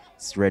 but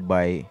it's read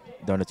by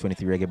the under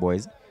 23 Reggae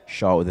Boyz.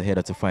 Shaw with the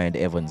header to find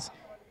Evans.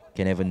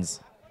 Ken Evans.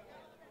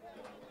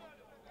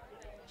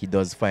 He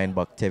does find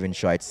back Tevin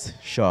Shaw. It's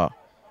Shaw.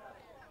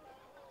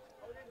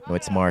 No,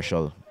 it's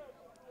Marshall.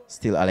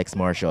 Still Alex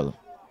Marshall.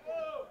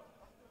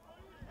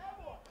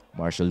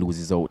 Marshall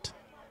loses out.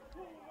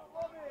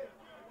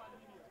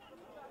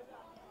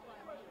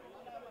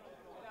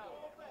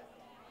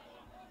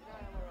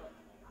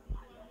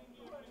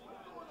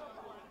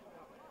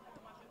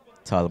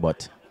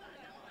 Talbot.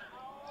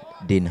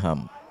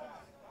 Dinham.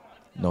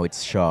 Now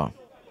it's Shaw.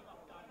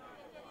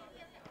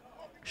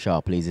 Shaw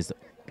plays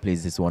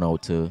this one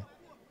out to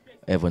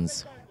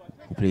Evans,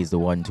 who plays the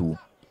 1-2.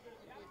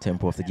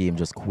 Tempo of the game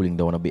just cooling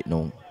down a bit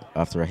now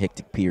after a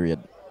hectic period.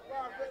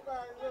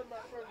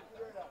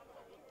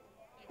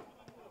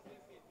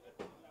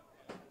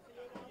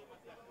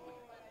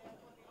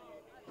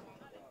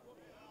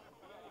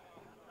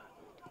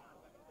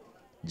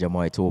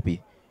 Jamoy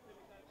Topi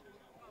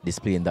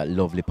displaying that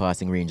lovely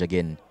passing range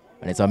again.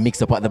 And it's a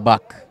mix-up at the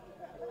back.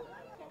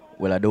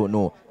 Well, I don't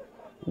know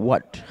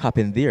what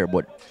happened there,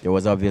 but there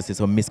was obviously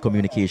some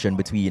miscommunication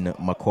between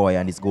McCoy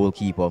and his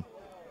goalkeeper.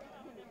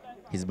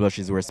 His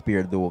blushes were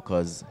spared though,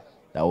 because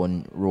that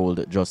one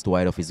rolled just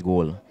wide of his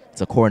goal.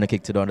 It's a corner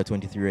kick to the under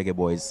 23 Reggae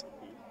Boyz.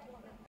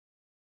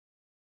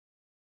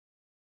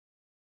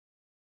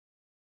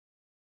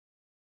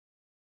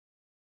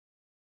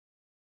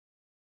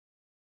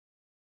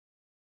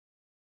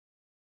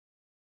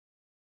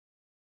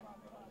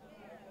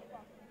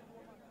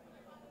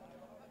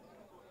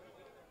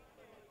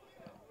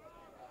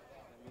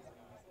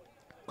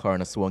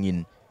 Corner swung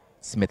in.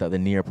 Smith at the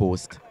near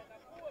post.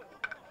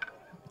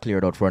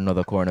 Cleared out for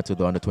another corner to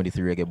the under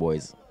 23 Reggae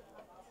Boyz.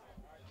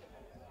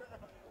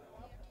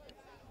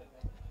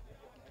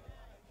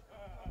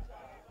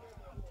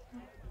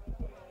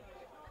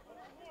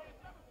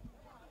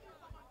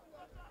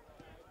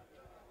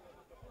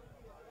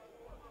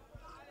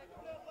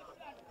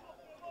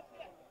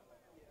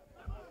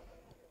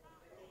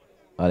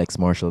 Alex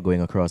Marshall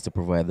going across to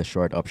provide the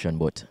short option,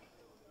 but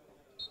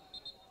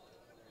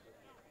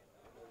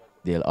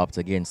they'll opt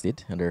against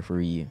it, and the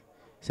referee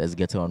says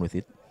get on with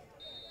it.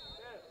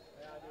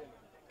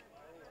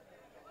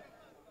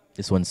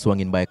 This one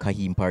swung in by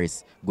Kahim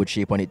Paris. Good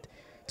shape on it.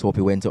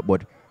 Topi went up,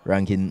 but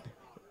Rankin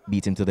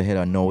beat him to the head,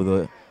 and now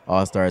the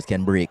All-Stars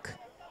can break.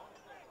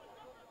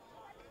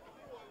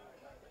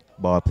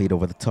 Ball played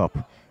over the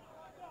top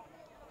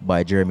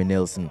by Jeremy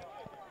Nelson.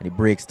 And he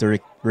breaks to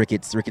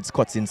Ricketts. Ricketts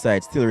cuts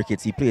inside. Still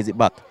Ricketts. He plays it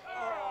back.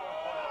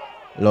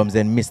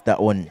 Lumsden missed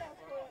that one.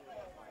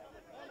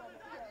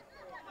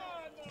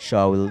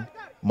 Shaw will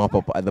mop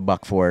up at the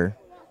back for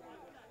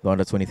the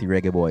under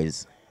 23 Reggae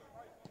Boyz.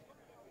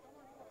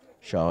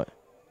 Shaw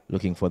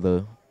looking for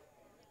the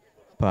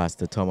pass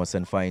to Thomas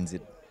and finds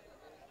it.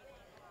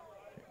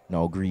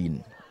 Now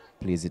Green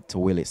plays it to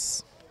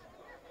Willis.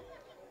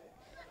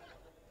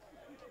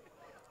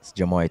 It's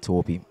Jamoy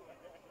Topi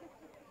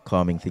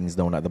calming things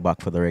down at the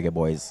back for the Reggae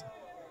Boyz.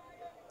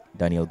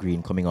 Daniel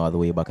Green coming all the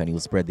way back, and he'll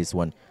spread this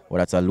one. Well,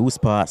 that's a loose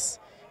pass.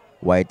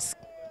 White's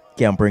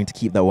scampering to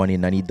keep that one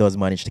in, and he does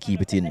manage to keep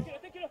it in.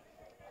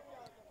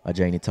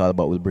 Ajani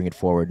Talbot will bring it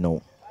forward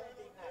now.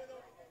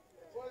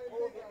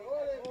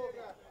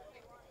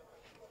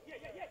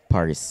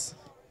 Paris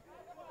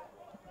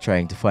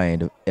trying to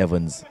find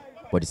Evans,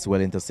 but it's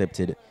well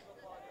intercepted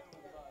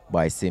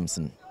by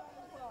Simpson.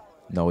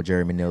 Now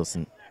Jeremy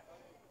Nelson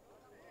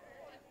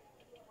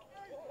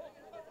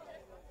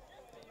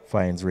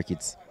finds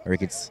Ricketts.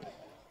 Ricketts,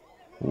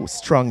 oh,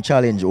 strong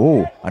challenge.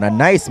 Oh, and a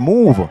nice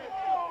move.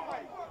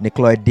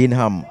 Nicolai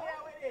Dinham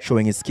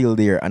showing his skill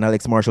there, and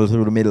Alex Marshall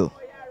through the middle.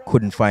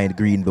 Couldn't find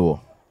Green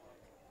though.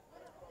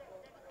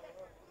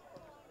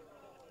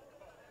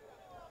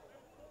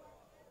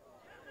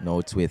 Now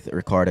it's with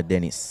Ricardo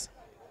Dennis.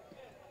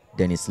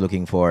 Dennis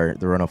looking for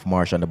the run of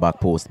Marsh on the back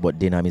post, but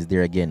Dinham is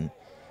there again.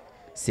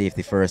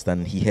 Safety first,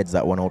 and he heads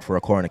that one out for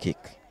a corner kick.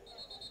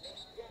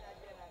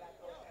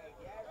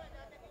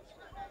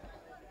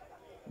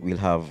 We'll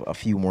have a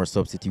few more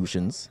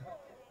substitutions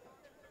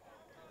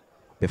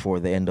before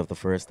the end of the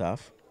first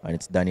half, and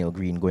it's Daniel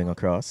Green going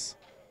across.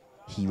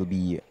 He will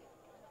be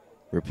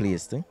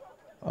replaced.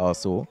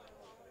 Also,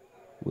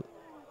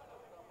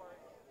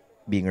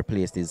 being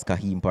replaced is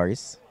Kahim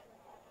Paris.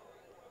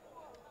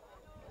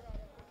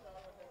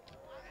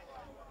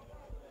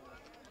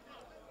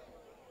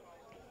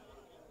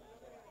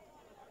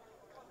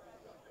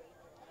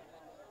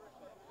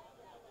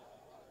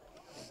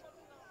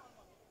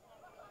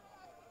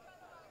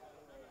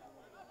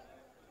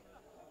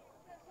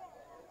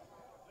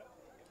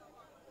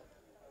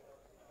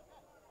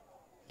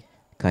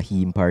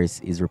 Kahim Paris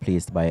is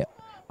replaced by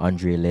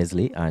Andre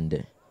Leslie,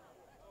 and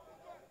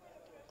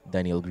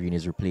Daniel Green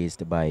is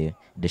replaced by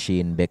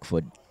Deshane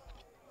Beckford.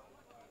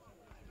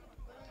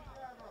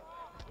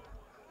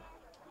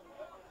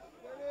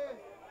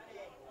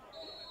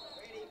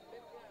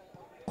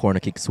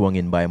 Corner kick swung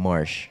in by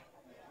Marsh.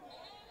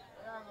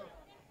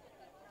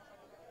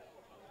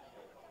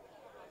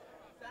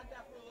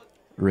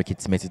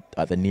 Ricketts met it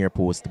at the near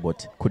post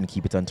but couldn't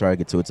keep it on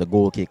target, so it's a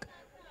goal kick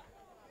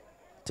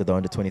to the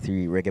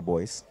under-23 Reggae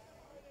Boyz.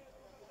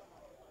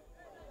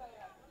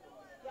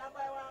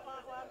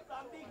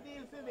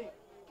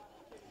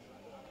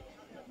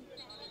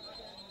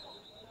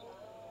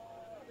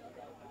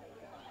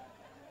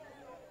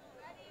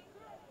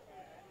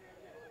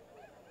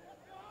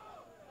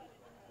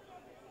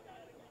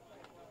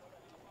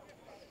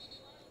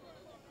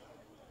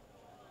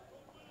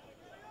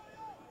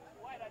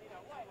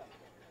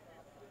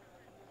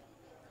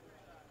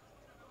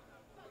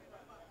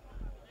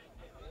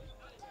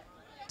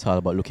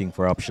 Talbot looking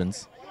for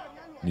options.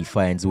 And he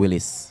finds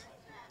Willis.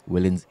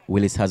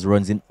 Willis has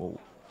runs in. Oh.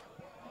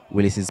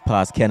 Willis is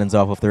past cannons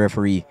off of the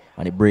referee,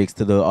 and it breaks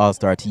to the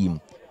All-Star team.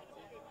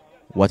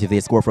 What if they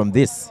score from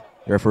this?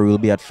 The referee will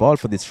be at fault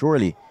for this,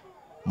 surely.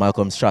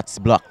 Malcolm's shot's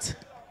blocked.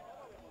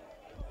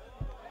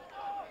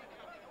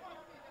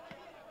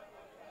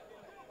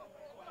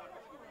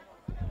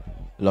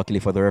 Luckily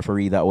for the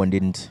referee, that one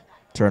didn't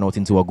turn out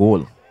into a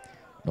goal.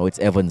 Now it's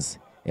Evans.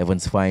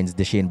 Evans finds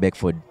Deshane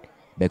Beckford.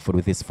 Beckford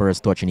with his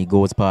first touch, and he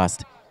goes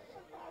past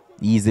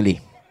easily.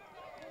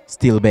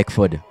 Still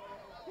Beckford.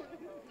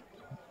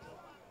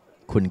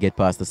 Couldn't get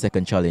past the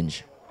second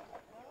challenge.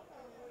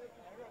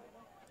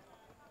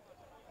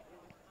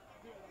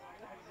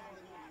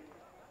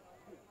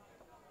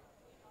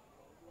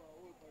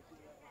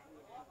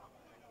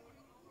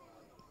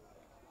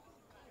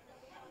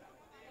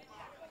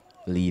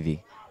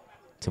 Levy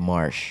to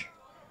Marsh.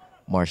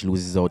 Marsh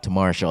loses out to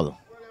Marshall.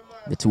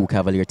 The two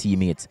Cavalier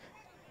teammates.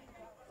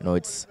 You know,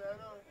 it's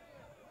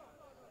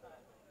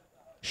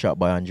shot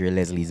by Andre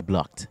Leslie's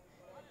blocked,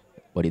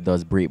 but it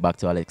does break back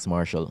to Alex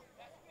Marshall.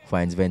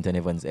 Finds Venton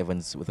Evans.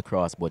 Evans with a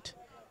cross, but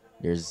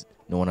there's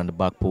no one on the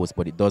back post,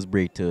 but it does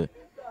break to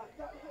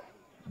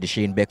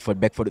Deshane Beckford.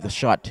 Beckford with a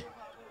shot.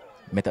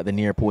 Met at the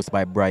near post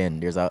by Brian.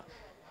 There's a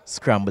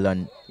scramble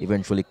and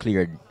eventually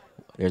cleared.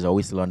 There's a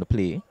whistle on the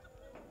play.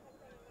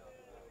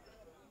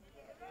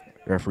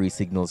 Referee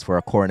signals for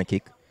a corner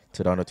kick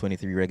to the under-23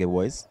 Reggae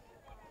Boyz.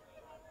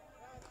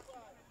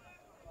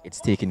 It's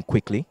taken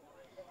quickly.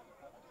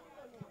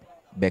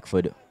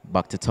 Beckford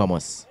back to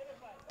Thomas.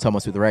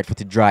 Thomas with the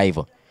right-footed drive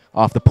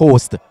off the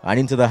post and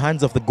into the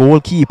hands of the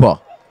goalkeeper.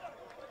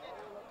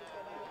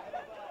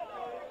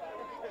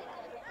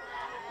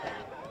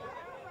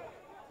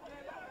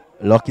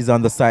 Luck is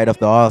on the side of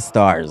the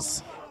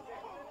All-Stars.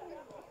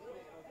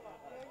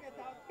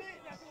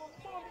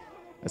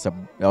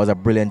 That was a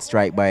brilliant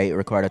strike by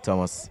Ricardo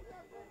Thomas.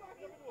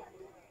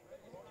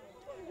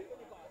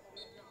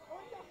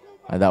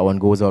 And that one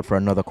goes out for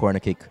another corner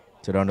kick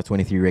to the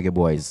under-23 Reggae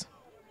Boyz.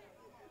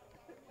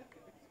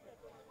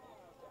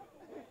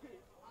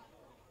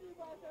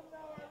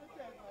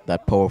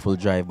 That powerful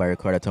drive by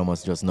Ricardo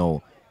Thomas just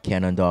now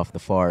cannoned off the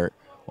far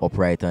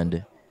upright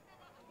and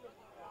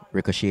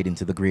ricocheted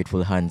into the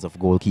grateful hands of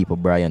goalkeeper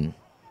Brian.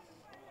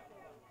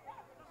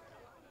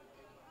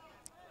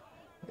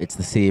 It's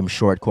the same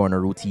short corner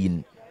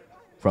routine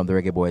from the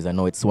Reggae Boyz. I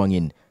know it's swung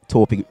in.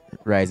 Topi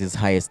rises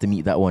highest to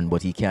meet that one,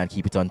 but he can't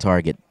keep it on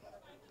target.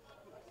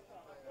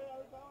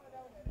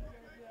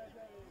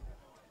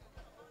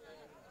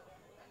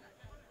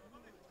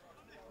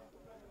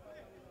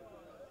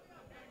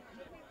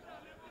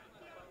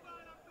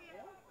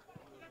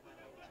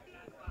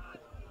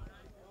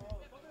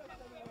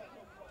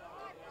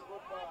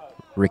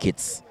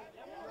 Ricketts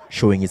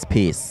showing his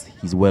pace.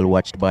 He's well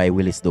watched by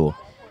Willis though.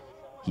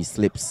 He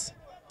slips,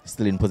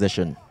 still in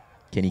possession.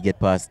 Can he get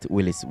past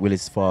Willis?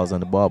 Willis falls on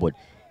the ball, but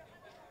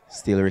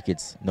still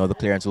Ricketts. Now the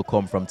clearance will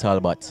come from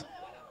Talbot.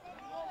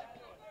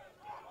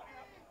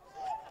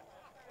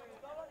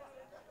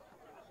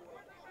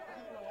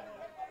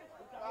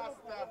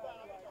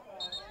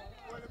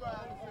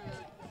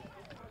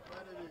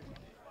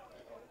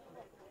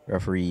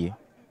 Referee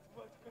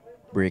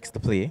breaks the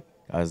play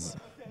as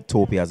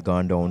Topi has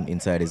gone down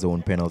inside his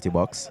own penalty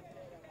box.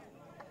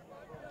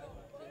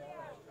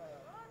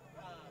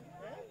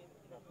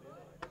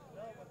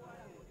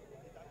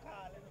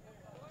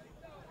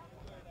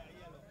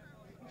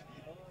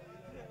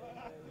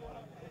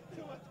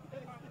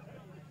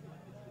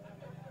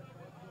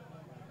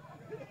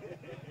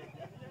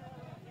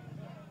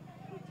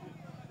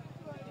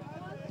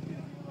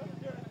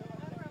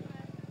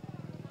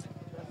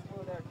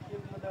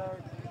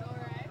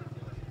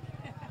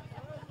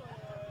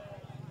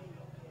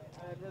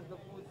 Just the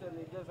food and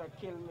it just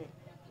kill me.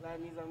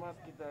 Like he's a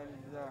mosquito and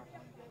he's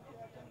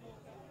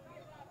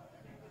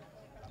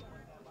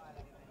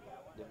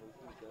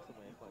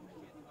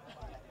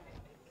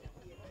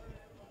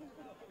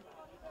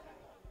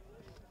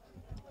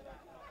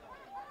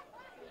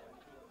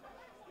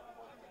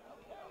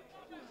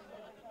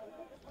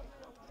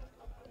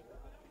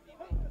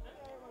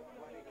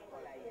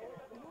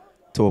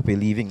Topi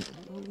leaving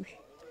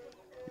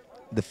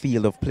the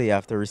field of play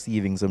after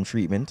receiving some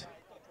treatment.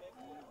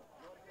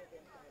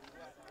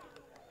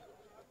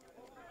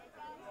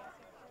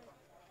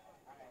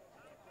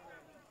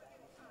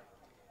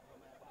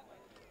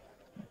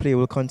 Play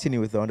will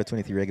continue with the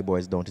under-23 Reggae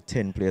Boyz down to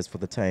 10 players for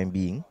the time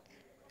being,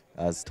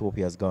 as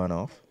Topi has gone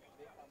off.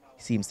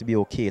 Seems to be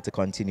okay to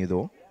continue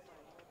though.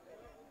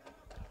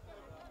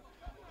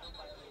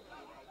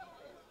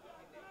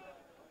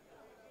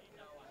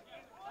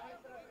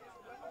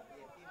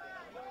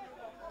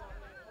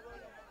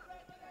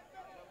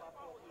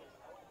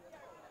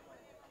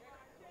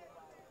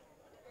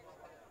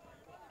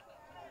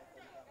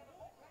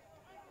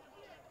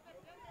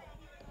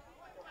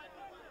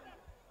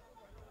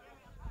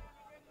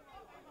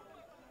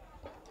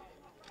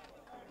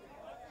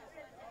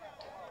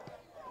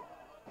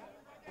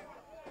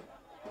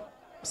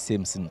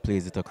 Simpson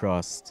plays it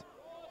across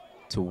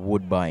to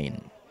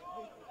Woodbine.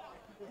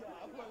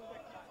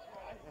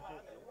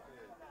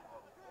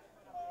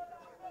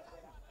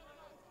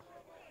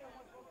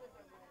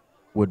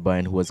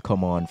 Woodbine, who has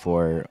come on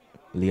for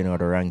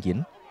Leonardo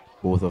Rankin,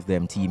 both of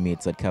them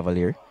teammates at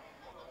Cavalier.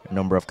 A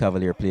number of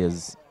Cavalier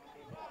players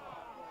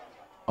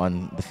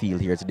on the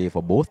field here today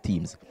for both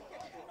teams.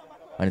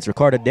 And it's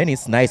Ricardo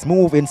Dennis. Nice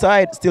move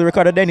inside. Still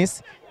Ricardo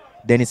Dennis.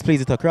 Dennis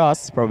plays it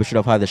across. Probably should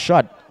have had the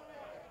shot.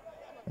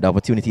 The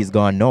opportunity is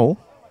gone now.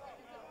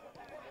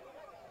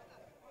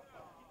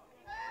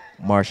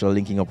 Marshall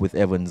linking up with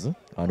Evans,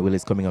 and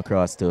Willis coming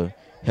across to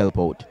help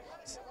out.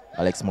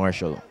 Alex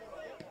Marshall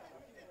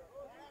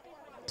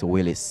to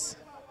Willis.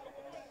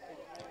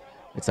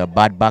 It's a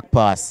bad back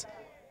pass.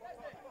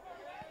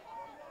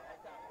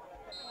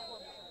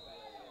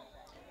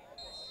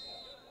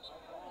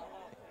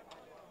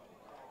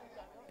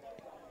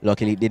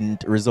 Luckily, it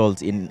didn't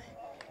result in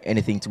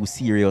anything too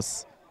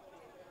serious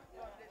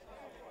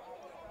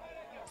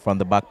from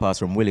the back pass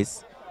from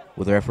Willis,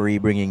 with the referee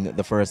bringing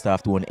the first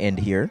half to an end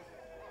here.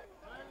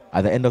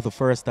 At the end of the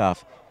first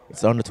half,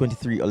 it's under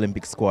 23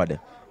 Olympic squad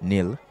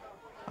 0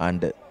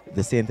 and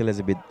the St.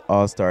 Elizabeth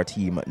All-Star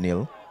team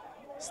 0.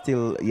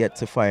 Still yet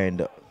to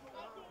find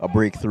a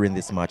breakthrough in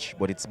this match,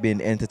 but it's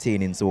been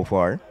entertaining so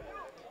far.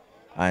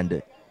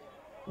 And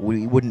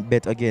we wouldn't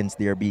bet against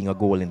there being a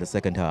goal in the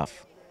second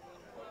half.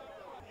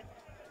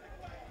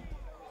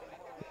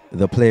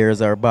 The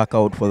players are back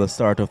out for the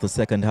start of the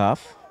second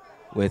half,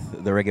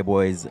 with the Reggae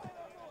Boyz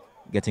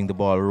getting the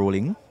ball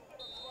rolling.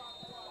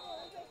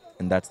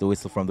 And that's the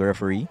whistle from the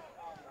referee.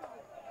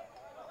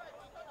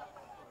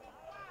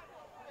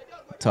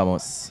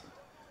 Thomas.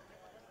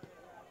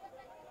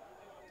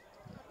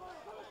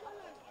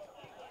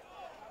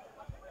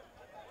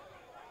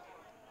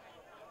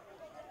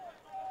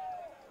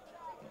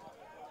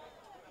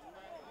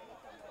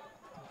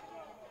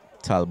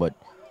 Talbot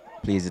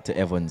plays it to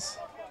Evans.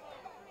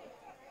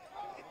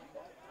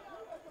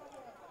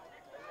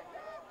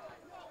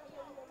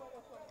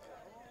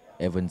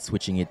 Evans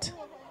switching it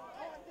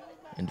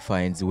and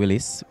finds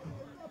Willis.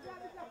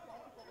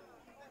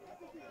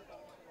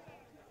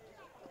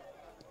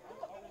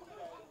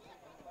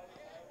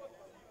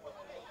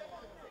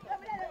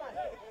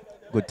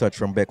 Good touch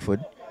from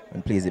Beckford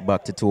and plays it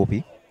back to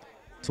Topi.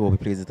 Topi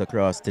plays it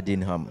across to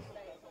Dinham.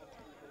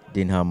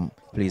 Dinham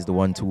plays the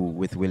 1-2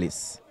 with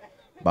Willis.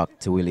 Back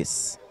to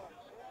Willis.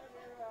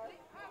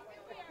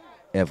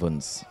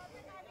 Evans.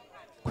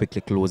 Quickly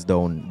closed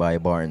down by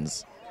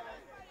Barnes.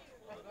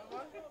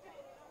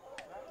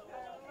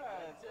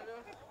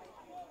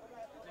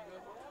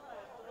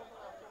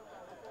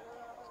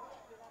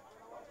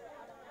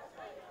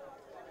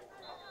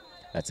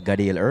 That's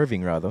Gadiel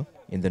Irving, rather,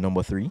 in the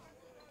number 3.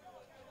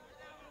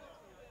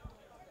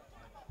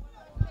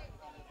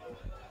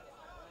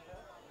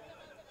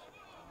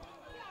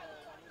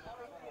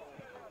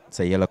 It's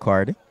a yellow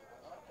card.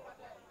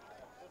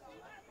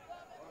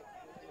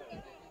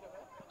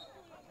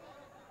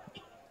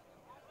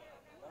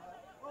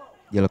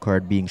 Yellow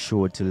card being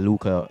showed to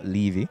Luca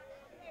Levy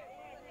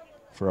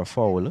for a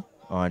foul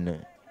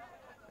on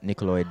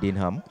Nicolai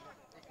Dinham.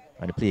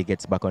 And the play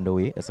gets back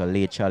underway. That's a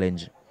late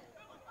challenge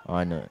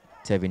on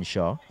Tevin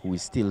Shaw, who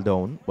is still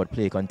down, but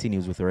play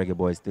continues with the Reggae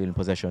Boyz still in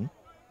possession.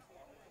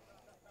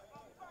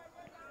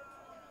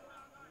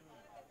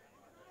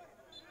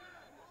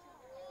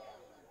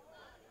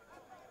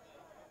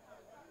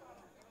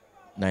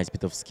 Nice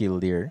bit of skill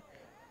there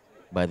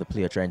by the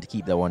player trying to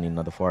keep that one in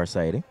on the far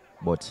side.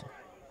 But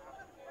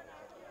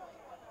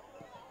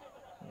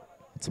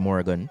it's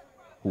Morgan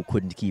who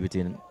couldn't keep it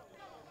in.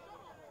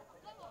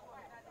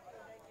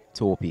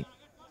 Topi.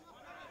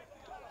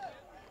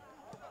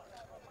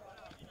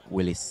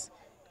 Willis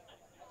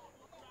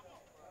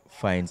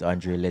finds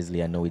Andre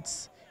Leslie, and now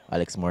it's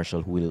Alex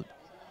Marshall who will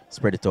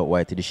spread it out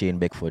wide to Shane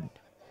Beckford.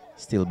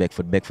 Still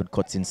Beckford. Beckford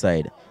cuts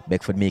inside.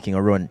 Beckford making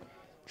a run.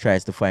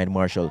 Tries to find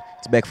Marshall.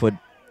 It's Beckford.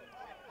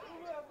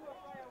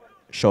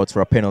 Shouts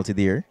for a penalty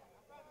there.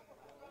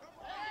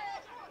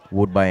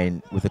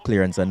 Woodbine with a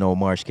clearance, and now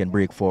Marsh can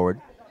break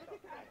forward.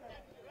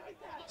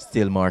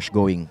 Still Marsh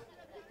going.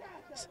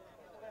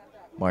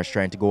 Marsh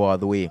trying to go all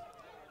the way.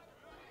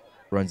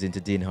 Runs into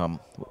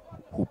Dinham,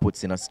 who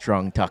puts in a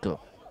strong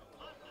tackle.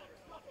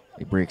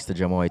 It breaks to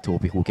Jamoy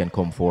Topi, who can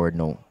come forward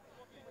now.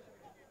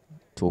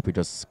 Topi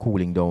just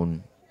cooling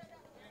down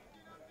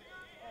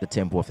the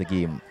tempo of the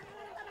game.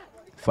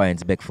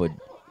 Finds Beckford.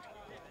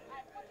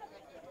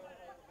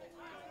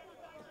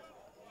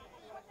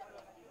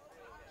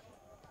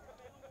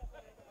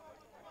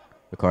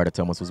 Ricardo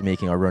Thomas was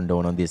making a run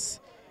down on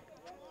this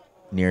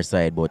near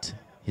side, but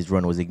his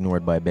run was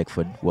ignored by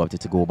Beckford, who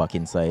opted to go back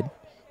inside.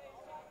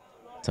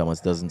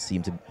 Thomas doesn't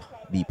seem to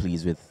be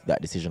pleased with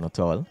that decision at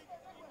all.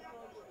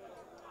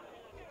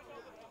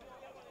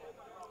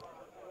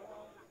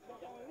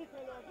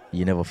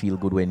 You never feel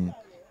good when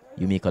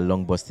you make a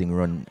long busting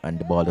run and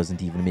the ball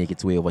doesn't even make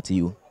its way over to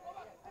you.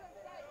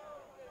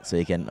 So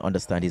you can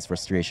understand his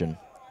frustration.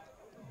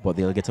 But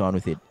they'll get on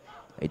with it.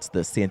 It's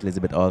the St.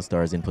 Elizabeth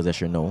All-Stars in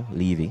possession now.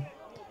 Levy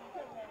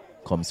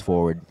comes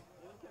forward.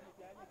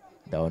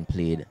 Down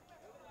played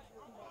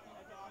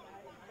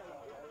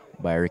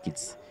by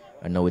Ricketts.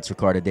 And now it's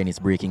Ricardo Dennis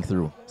breaking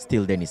through.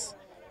 Still Dennis.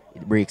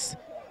 It breaks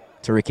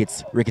to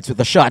Ricketts. Ricketts with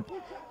the shot.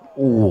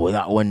 Oh,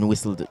 that one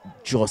whistled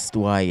just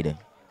wide.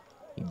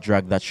 He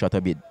dragged that shot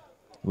a bit.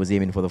 He was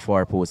aiming for the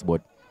far post,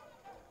 but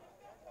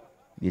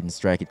didn't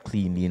strike it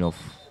cleanly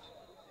enough.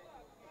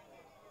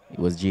 It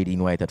was J.D.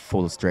 White at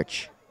full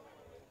stretch.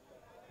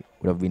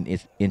 Would have been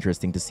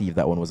interesting to see if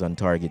that one was on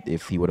target,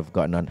 if he would have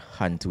gotten a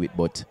hand to it,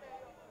 but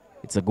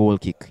it's a goal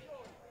kick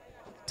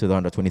to the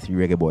under-23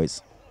 Reggae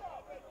Boys.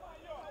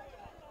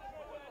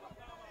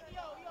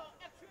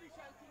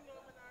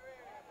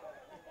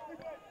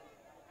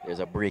 There's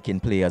a break in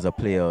play as a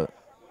player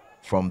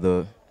from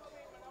the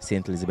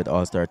St. Elizabeth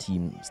All-Star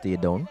team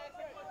stayed down.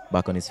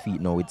 Back on his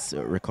feet now, it's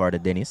Ricardo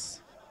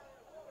Dennis.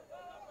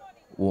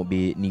 Won't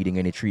be needing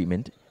any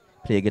treatment.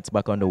 Play gets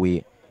back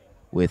underway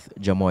with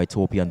Jamoy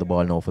Topi on the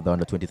ball now for the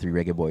under-23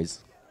 Reggae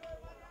Boys.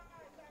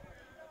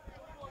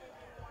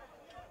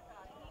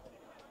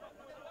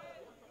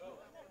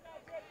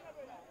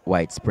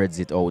 White spreads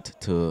it out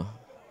to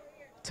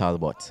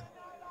Talbot.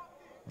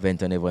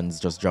 Venton Evans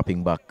just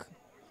dropping back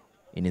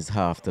in his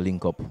half to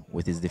link up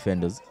with his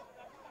defenders.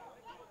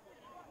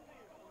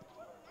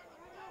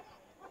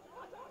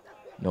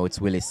 Now it's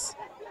Willis.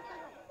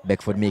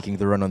 Beckford making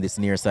the run on this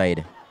near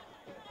side.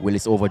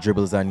 Willis over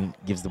dribbles and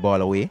gives the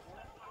ball away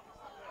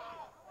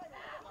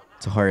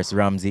to Horace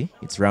Ramsey.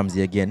 It's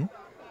Ramsey again.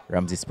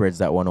 Ramsey spreads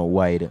that one out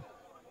wide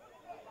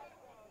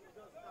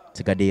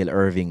to Gadale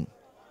Irving.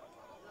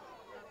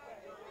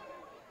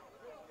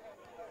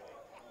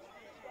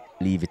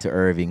 Leave it to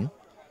Irving.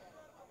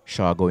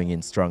 Shaw going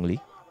in strongly,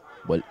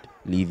 but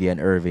Levy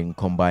and Irving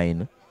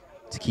combine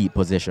to keep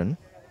possession.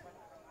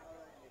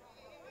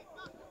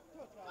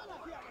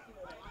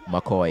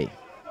 McCoy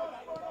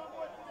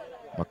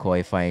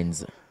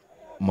finds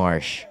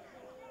Marsh.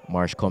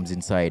 Marsh comes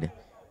inside,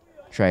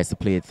 tries to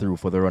play it through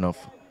for the run of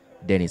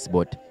Dennis,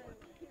 but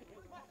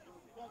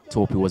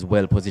Topi was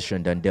well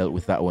positioned and dealt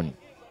with that one.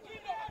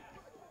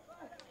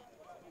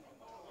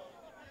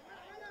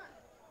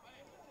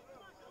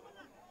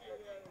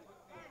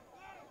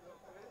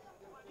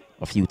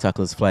 A few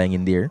tackles flying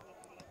in there,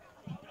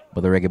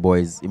 but the Reggae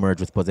Boys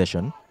emerge with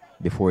possession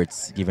before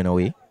it's given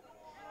away.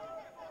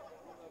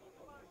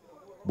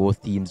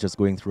 Both teams just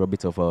going through a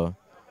bit of a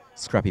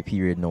scrappy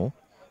period now.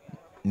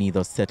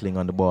 Neither settling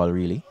on the ball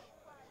really.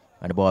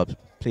 And the ball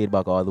played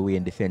back all the way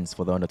in defense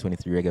for the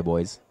under-23 Reggae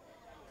Boys.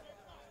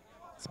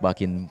 It's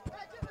back in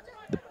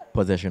the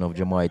possession of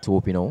Jamoy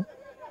Topi now.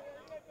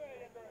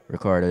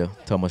 Ricardo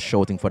Thomas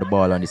shouting for the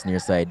ball on this near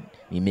side.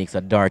 He makes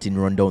a darting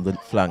run down the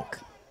flank.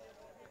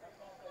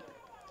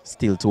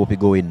 Still Topi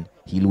going.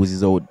 He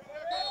loses out.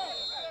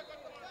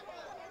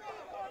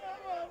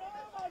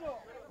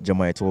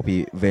 Jamoy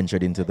Topi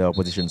ventured into the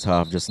opposition's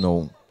half just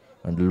now.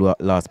 And the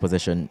last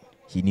possession,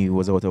 he knew he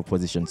was out of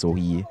position, so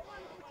he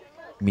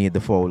made the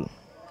foul.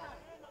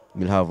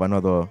 We'll have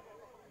another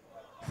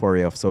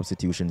foray of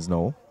substitutions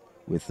now,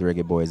 with the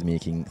Reggae Boys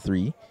making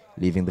 3.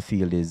 Leaving the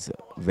field is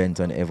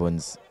Venton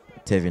Evans,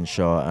 Tevin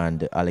Shaw,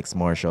 and Alex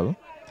Marshall.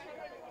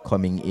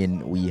 Coming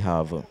in, we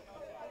have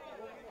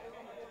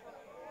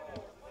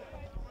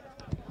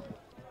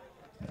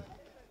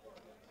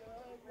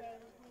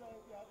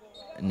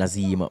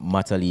Nazim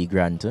Matali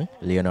Grant,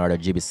 Leonardo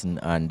Jibison,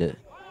 and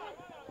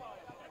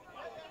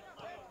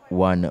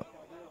one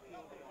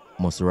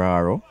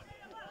Mosraro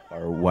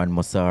or Juan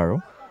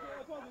Mosaro.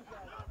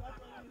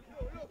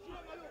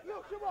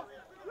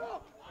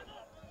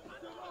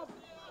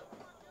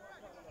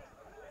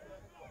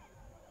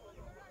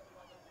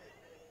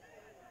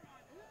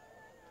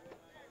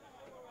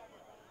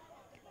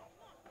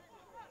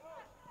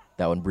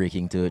 That one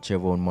breaking to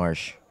Trevon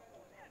Marsh,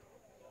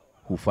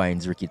 who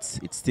finds Ricketts.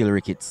 It's still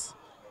Ricketts.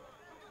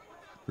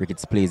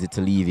 Ricketts plays it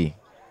to Levy.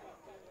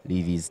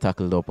 Levy is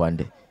tackled up,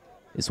 and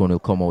this one will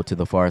come out to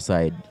the far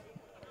side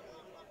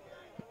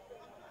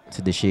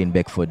to Deshane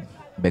Beckford.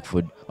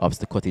 Beckford opts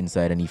to cut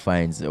inside, and he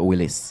finds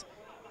Willis.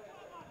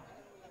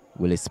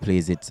 Willis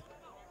plays it.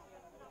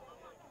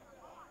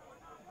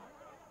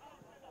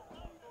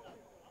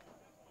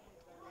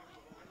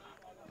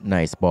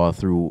 Nice ball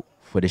through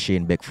for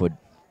Deshane Beckford.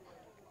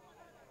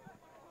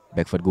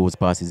 Beckford goes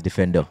past his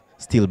defender.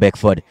 Still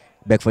Beckford.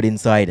 Beckford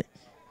inside.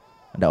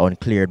 And that one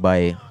cleared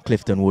by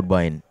Clifton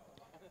Woodbine.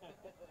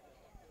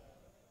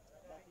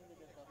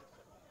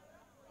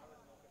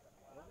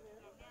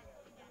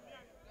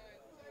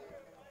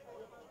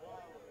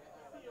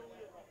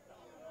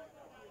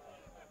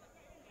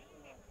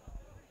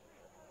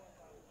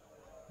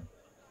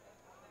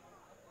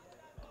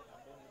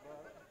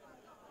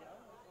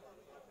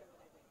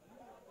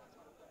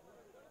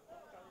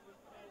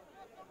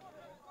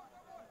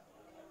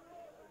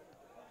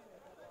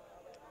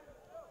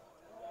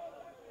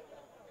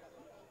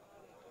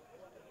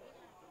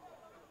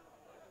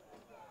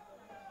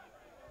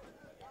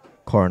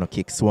 Corner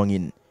kick swung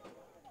in.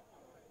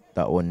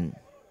 That one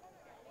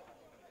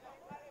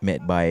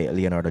met by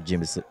Leonardo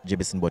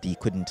Jibison, but he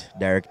couldn't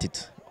direct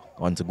it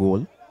onto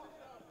goal.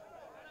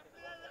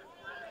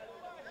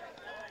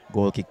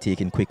 Goal kick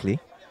taken quickly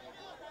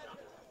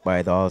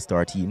by the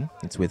All-Star team.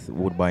 It's with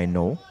Woodbine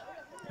now,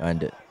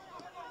 and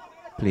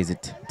plays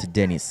it to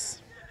Dennis.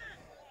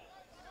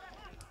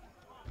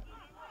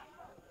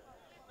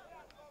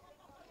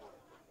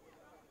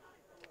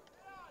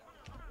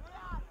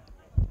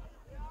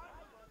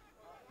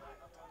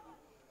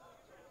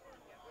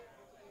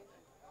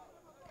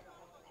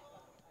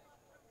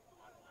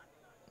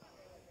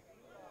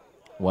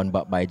 One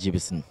back by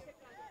Jibison.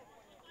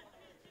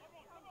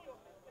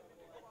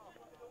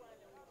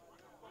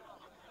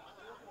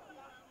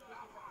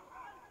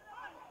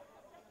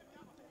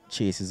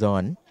 Chase is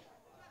on.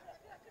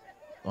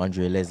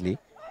 Andre Leslie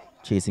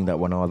chasing that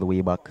one all the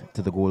way back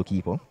to the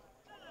goalkeeper.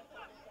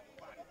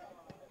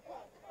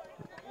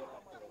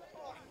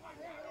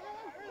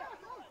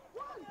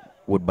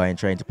 Woodbine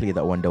trying to play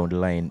that one down the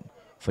line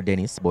for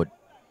Dennis, but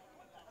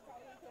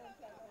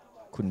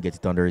couldn't get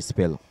it under his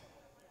spell.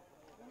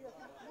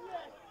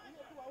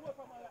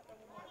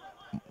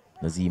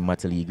 Nazim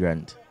Matali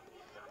Grant.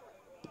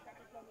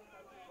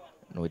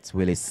 No, it's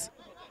Willis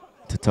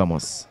to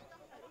Thomas.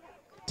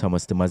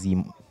 Thomas to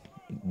Mazim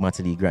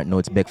Matali Grant. No,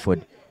 it's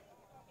Beckford.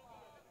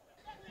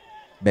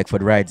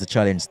 Beckford rides the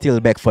challenge. Still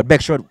Beckford.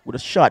 Beckford with a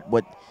shot,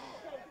 but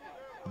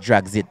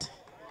drags it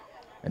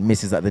and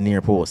misses at the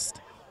near post.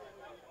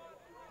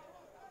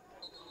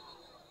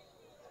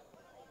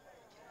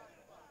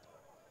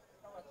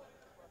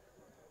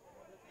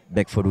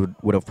 Beckford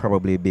would have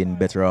probably been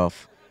better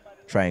off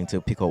trying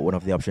to pick out one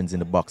of the options in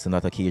the box on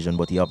that occasion,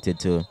 but he opted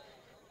to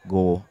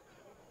go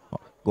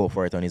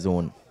for it on his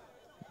own.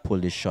 Pull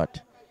this shot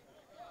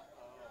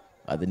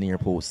at the near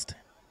post.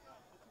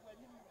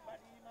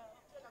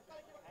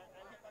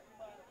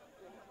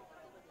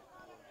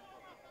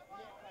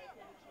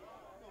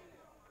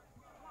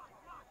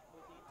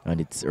 And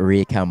it's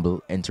Ray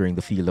Campbell entering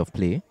the field of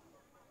play.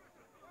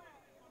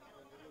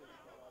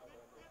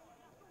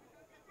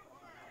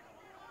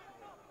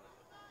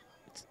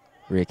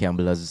 Ray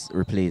Campbell has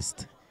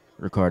replaced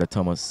Ricardo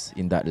Thomas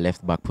in that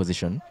left back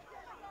position.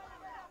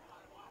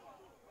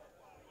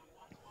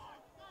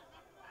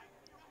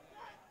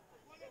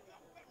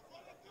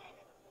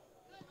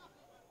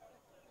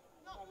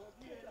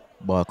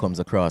 Ball comes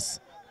across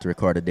to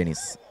Ricardo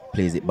Dennis.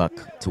 Plays it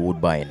back to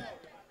Woodbine.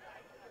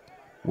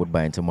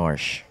 Woodbine to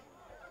Marsh.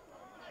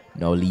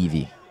 Now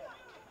Levy.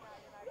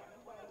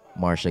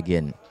 Marsh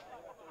again.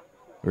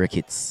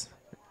 Ricketts.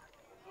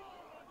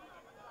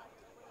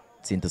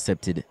 It's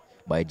intercepted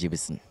by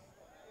Jibison.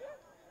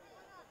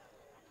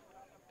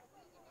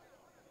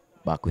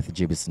 Back with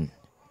Jibison.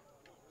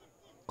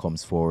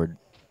 Comes forward.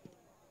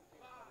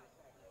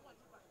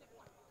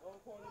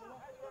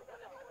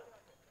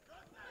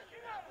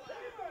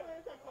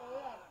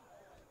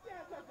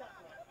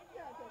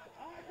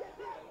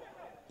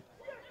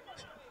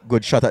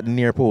 Good shot at the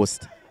near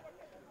post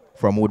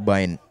from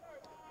Woodbine.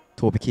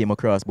 Topi came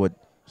across, but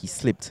he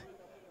slipped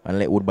and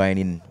let Woodbine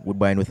in.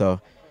 Woodbine with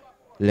a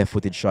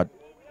left-footed shot.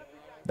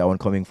 That one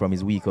coming from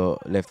his weaker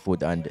left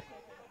foot, and it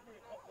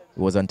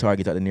was on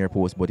target at the near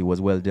post, but it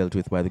was well dealt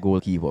with by the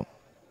goalkeeper.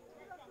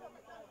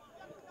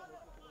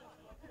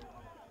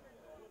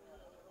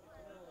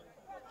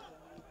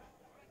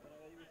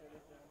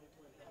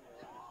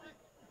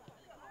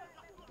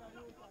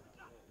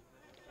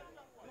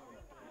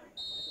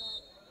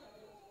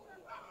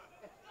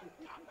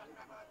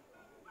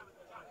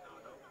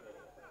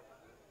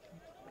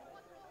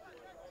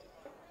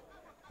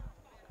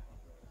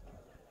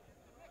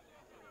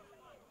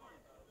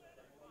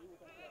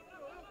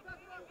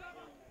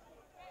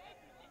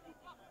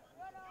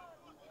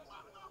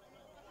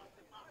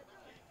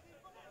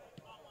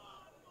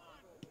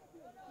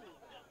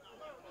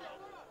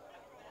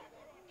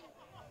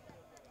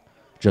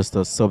 Just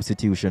a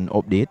substitution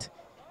update.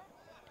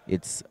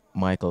 It's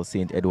Michael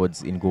St.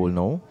 Edwards in goal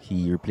now.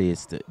 He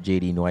replaced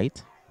J.D.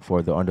 White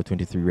for the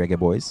under-23 Reggae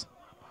Boys.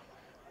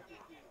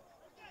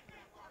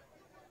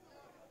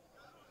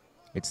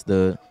 It's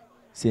the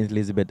St.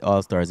 Elizabeth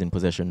All-Stars in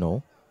possession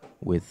now,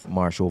 with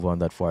Marsh over on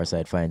that far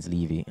side, finds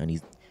Levy, and he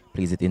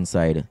plays it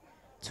inside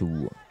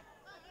to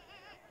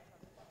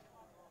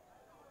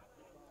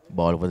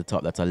ball over the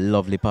top. That's a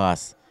lovely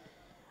pass.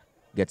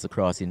 Gets a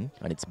crossing,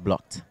 and it's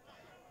blocked.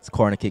 It's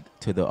corner kick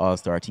to the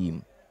All-Star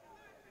team.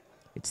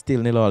 It's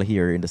still 0-0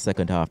 here in the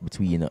second half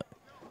between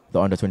the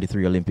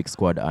under-23 Olympic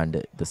squad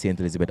and the St.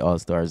 Elizabeth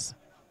All-Stars.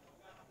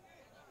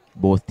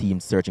 Both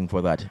teams searching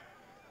for that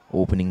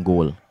opening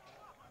goal.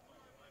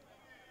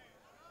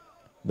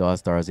 The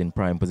All-Stars in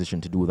prime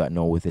position to do that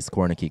now with this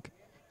corner kick.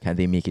 Can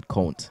they make it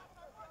count?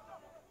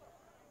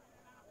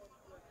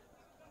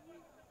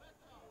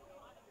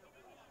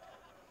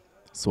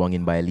 Swung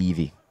in by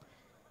Levy.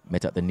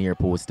 Met at the near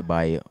post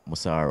by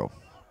Musaro.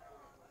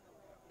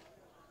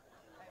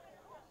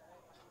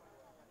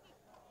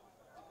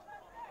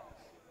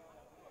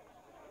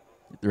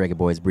 The Reggae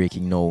Boys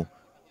breaking now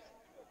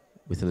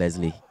with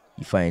Leslie.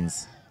 He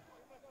finds,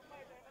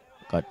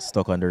 got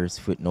stuck under his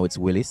foot. Now it's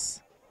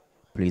Willis.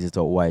 Plays it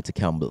out wide to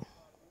Campbell.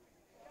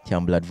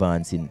 Campbell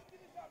advancing.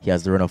 He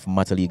has the run of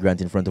Matterly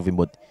Grant in front of him,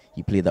 but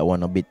he played that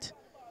one a bit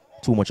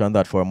too much on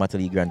that for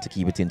Matterly Grant to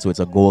keep it in. So it's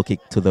a goal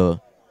kick to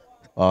the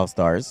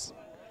All-Stars.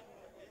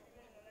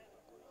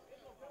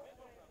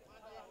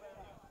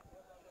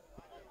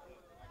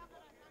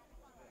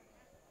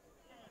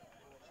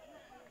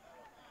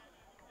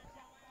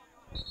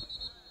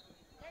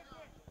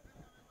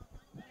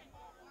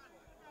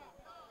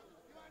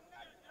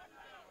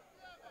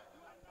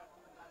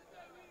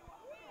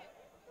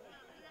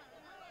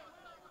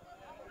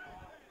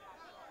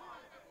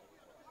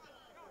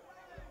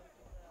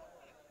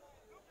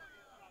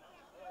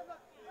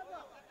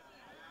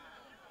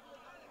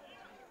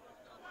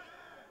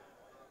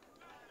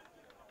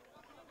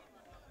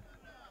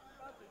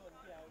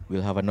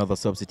 We'll have another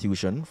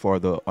substitution for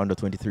the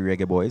under-23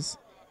 Reggae Boys.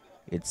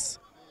 It's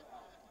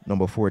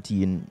number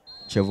 14,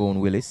 Chavon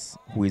Willis,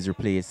 who is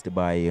replaced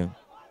by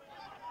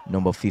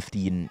number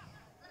 15,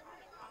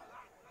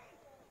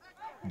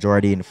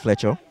 Jordan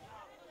Fletcher.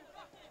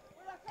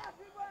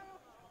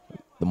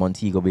 The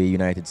Montego Bay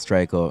United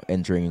striker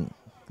entering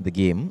the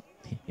game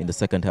in the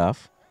second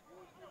half.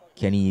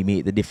 Can he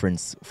make the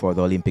difference for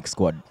the Olympic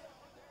squad?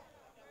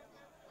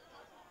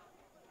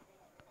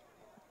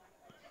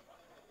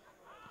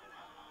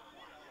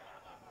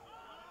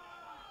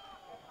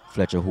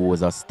 Fletcher, who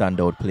was a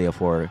standout player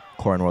for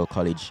Cornwall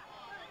College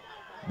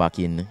back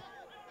in,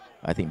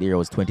 I think the year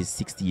was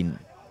 2016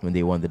 when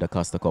they won the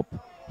DaCosta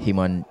Cup. Him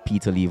and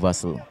Peter Lee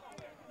Vassell,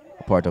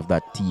 a part of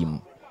that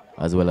team,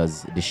 as well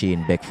as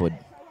Deshane Beckford,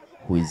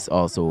 who is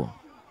also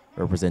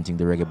representing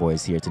the Reggae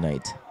Boys here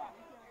tonight.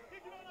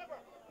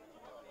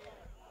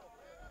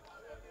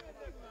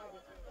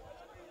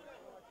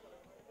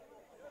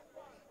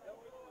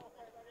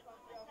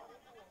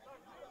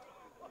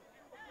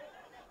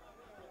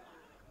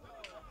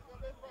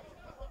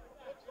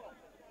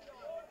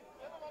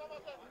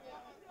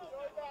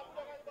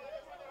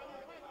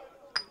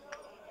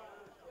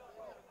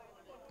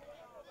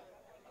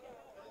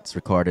 It's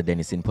Ricardo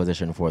Dennis in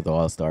possession for the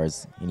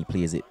All-Stars, and he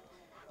plays it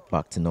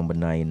back to number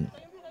 9,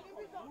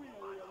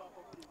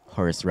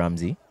 Horace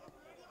Ramsey.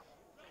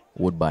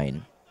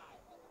 Woodbine.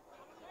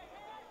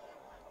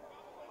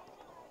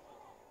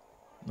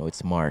 No,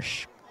 it's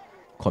Marsh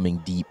coming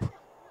deep.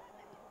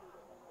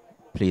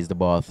 Plays the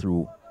ball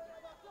through.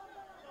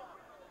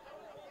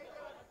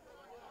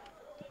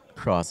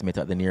 Cross met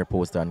at the near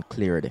post and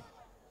cleared.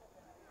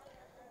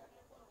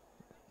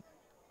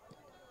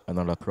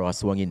 Another cross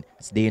swung in.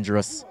 It's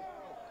dangerous.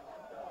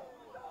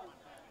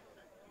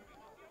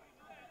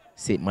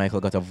 St. Michael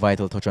got a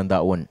vital touch on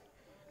that one.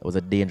 That was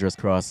a dangerous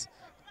cross.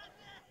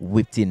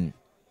 Whipped in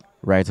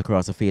right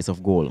across the face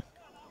of goal.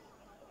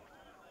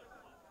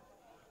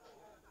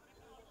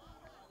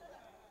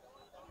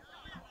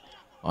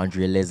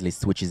 Andre Leslie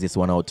switches this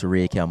one out to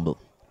Ray Campbell.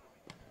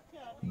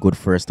 Good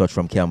first touch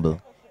from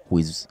Campbell, who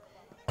is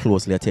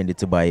closely attended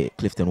to by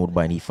Clifton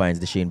Woodbine. He finds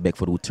Deshane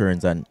Beckford, who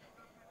turns, and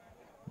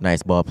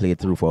nice ball played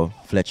through for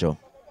Fletcher.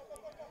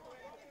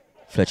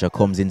 Fletcher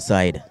comes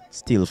inside.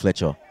 Still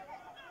Fletcher.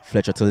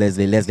 Fletcher to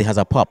Leslie. Leslie has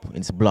a pop.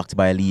 It's blocked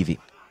by Levy.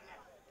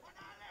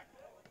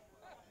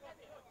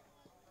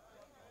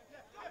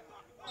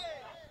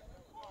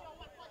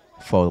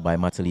 Foul by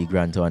Matterly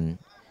Grant on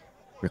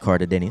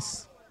Ricardo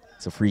Dennis.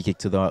 It's a free kick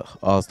to the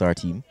All-Star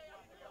team.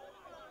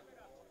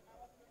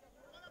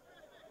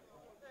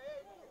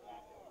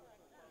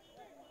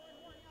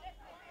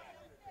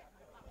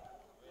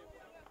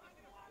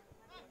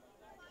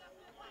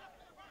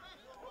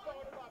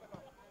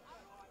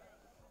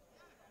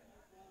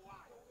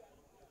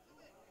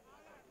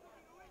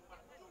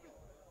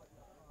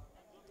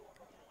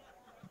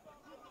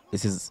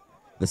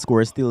 The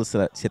score is still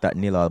set at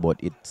 0, but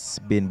it's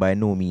been by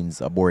no means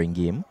a boring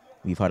game.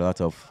 We've had a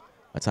lot of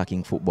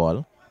attacking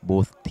football.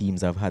 Both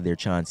teams have had their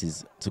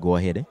chances to go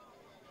ahead.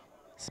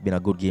 It's been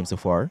a good game so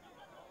far.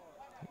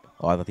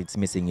 All that it's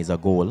missing is a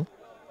goal,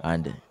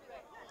 and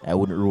I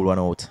wouldn't rule one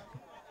out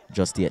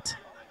just yet.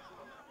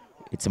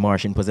 It's a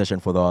march in possession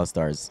for the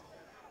All-Stars.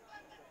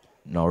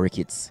 Now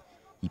Ricketts,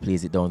 he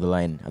plays it down the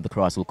line, and the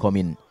cross will come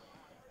in.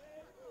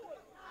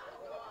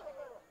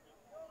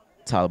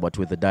 Talbot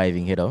with the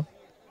diving header,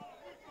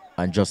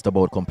 and just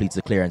about completes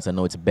the clearance, and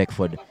now it's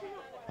Beckford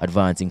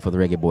advancing for the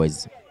Reggae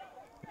Boys.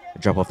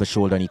 Drop off the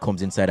shoulder, and he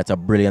comes inside. That's a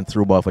brilliant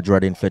through ball for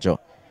Jordan Fletcher.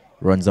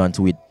 Runs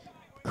onto it,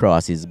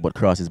 crosses, but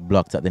crosses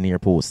blocked at the near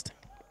post.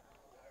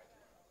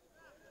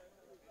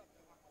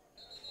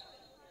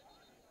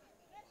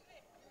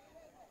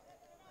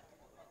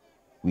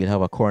 We'll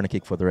have a corner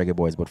kick for the Reggae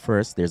Boys, but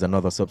first there's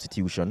another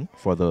substitution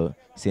for the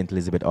St.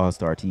 Elizabeth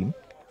All-Star team.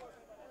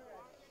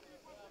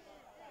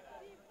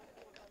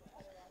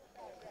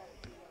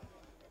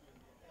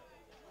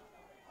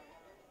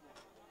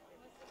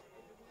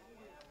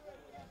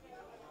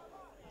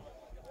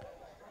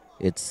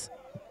 It's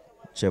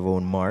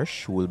Javon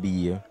Marsh who will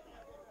be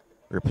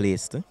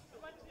replaced.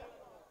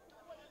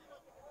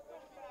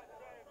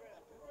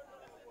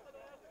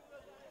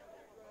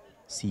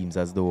 Seems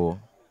as though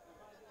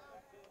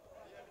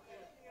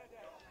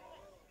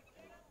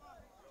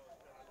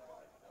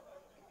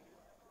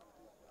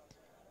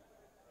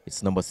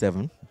it's number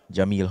 7,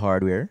 Jameel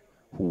Hardware,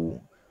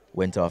 who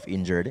went off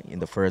injured in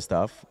the first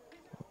half,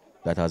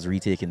 that has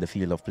retaken the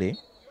field of play.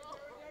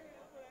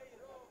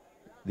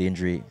 The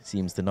injury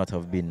seems to not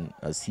have been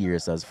as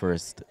serious as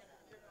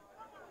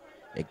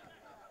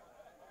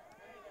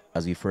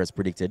we first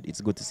predicted. It's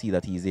good to see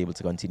that he is able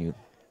to continue.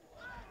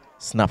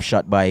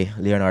 Snapshot by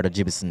Leonardo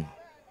Gibson,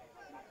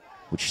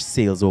 which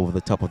sails over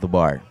the top of the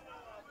bar.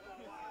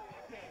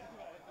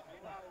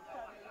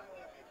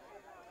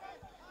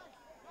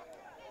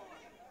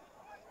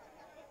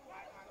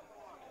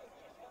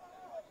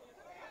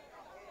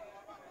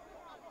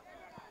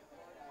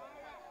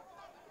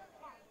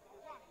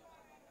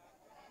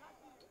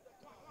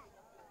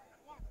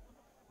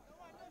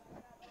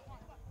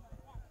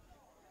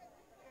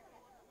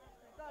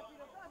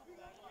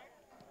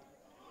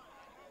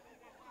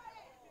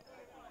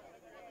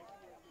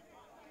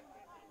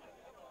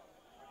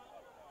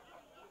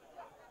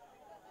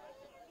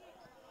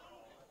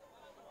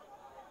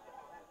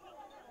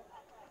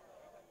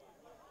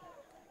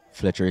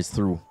 Fletcher is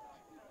through.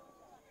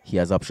 He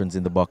has options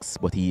in the box,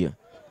 but he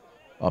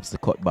opts to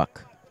cut back.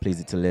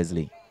 Plays it to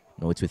Leslie.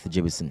 Now it's with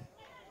Gibson.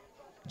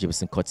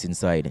 Gibson cuts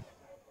inside.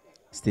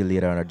 Still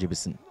later on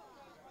Gibson.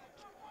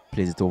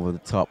 Plays it over the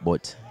top,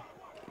 but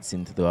it's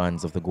into the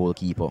hands of the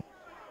goalkeeper.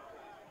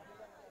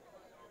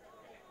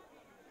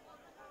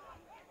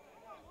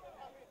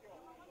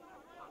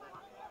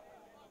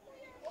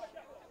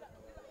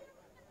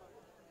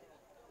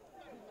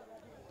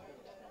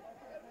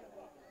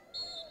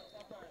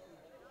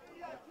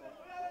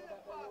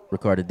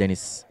 Ricardo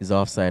Dennis is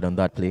offside on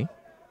that play.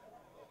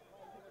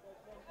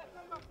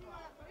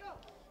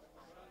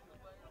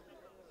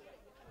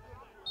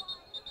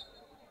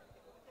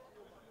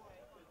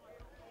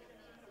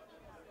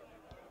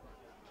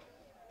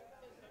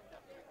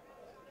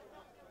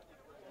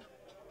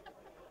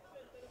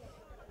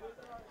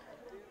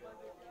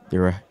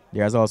 There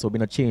has also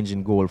been a change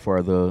in goal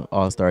for the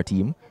All-Star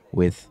team,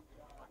 with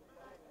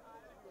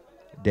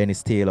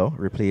Dennis Taylor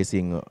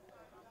replacing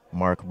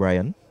Mark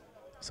Bryan.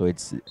 So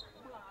it's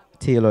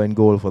Taylor in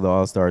goal for the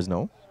All-Stars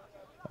now,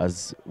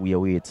 as we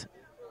await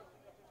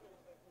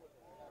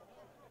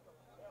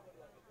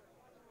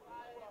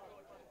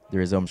the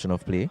resumption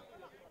of play.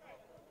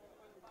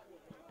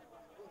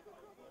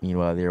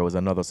 Meanwhile, there was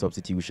another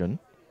substitution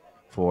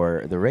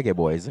for the Reggae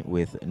Boys,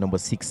 with number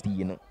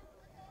 16,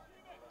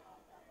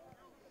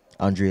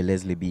 Andre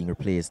Leslie, being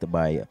replaced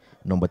by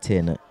number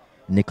 10,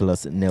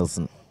 Nicholas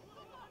Nelson.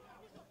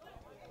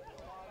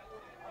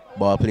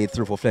 Ball played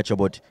through for Fletcher,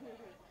 but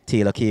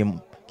Taylor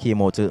came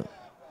out to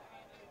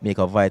make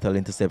a vital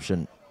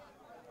interception.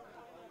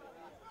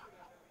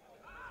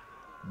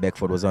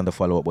 Beckford was on the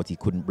follow-up, but he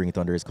couldn't bring it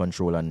under his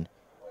control, and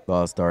the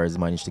All-Stars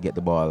managed to get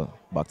the ball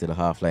back to the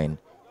half line,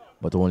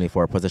 but only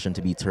for possession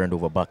to be turned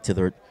over back to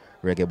the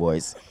Reggae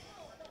Boys.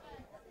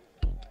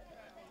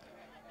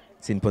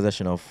 It's in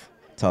possession of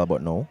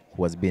Talbot now,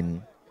 who has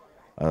been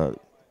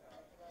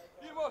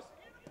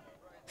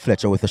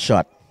Fletcher with a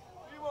shot.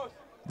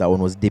 That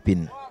one was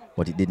dipping,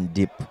 but it didn't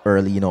dip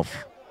early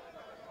enough.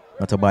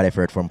 Not a bad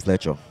effort from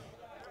Fletcher.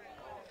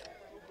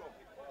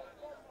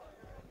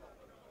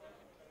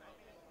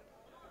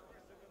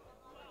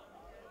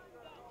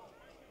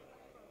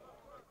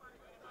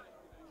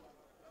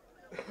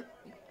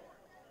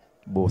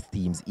 Both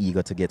teams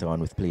eager to get on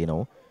with play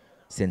now,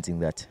 sensing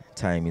that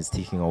time is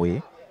ticking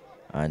away,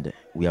 and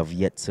we have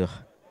yet to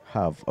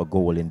have a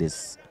goal in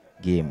this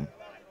game.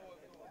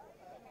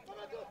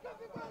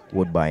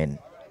 Woodbine.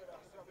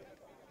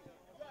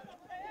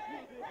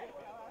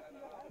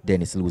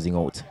 Dennis losing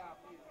out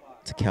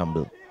to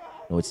Campbell.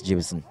 Now it's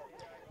Gibson.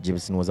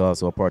 Gibson was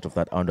also a part of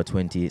that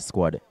under-20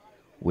 squad,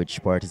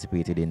 which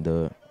participated in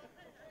the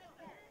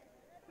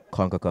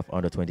CONCACAF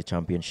Under-20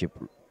 Championship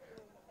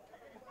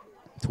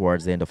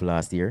towards the end of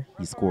last year.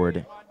 He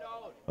scored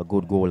a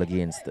good goal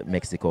against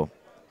Mexico.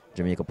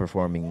 Jamaica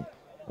performing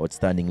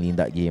outstandingly in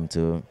that game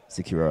to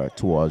secure a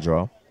 2-all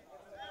draw.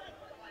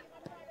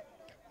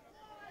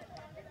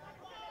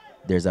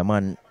 There's a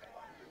man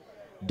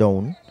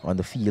down on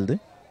the field.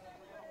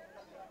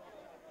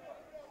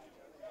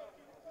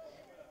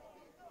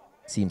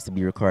 Seems to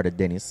be Ricardo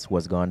Dennis, who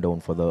has gone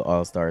down for the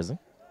All-Stars.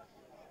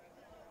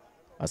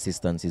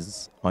 Assistance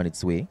is on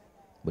its way,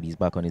 but he's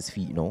back on his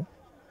feet now.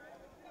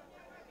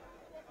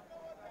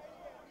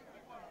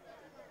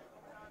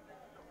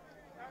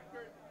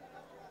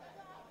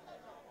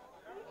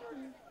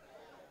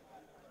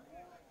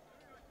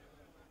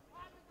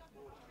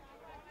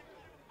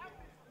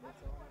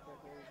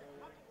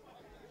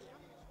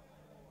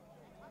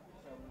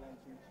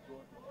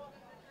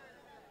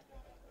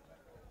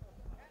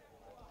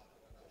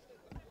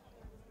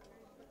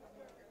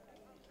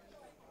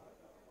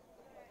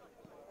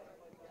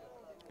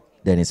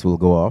 Dennis will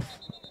go off.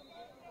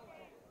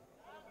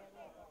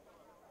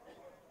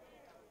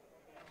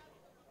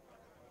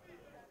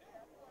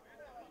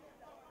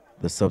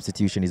 The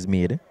substitution is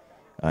made,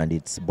 and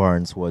it's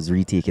Barnes who has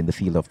retaken the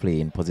field of play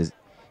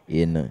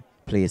in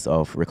place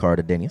of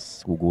Ricardo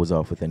Dennis, who goes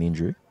off with an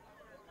injury.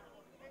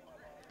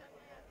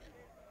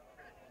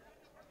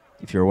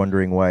 If you're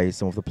wondering why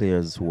some of the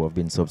players who have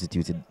been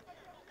substituted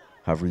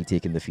have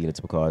retaken the field, it's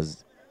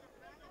because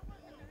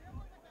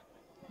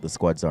the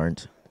squads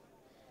aren't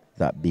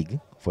that big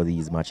for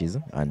these matches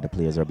and the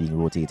players are being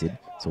rotated.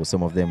 So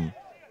some of them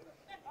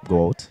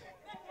go out,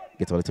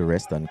 get a little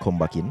rest and come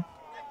back in,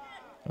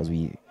 as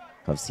we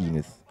have seen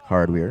with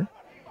Hardware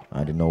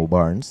and now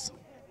Barnes.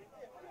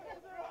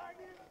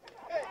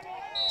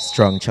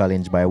 Strong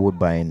challenge by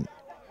Woodbine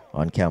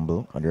on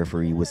Campbell, and the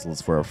referee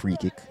whistles for a free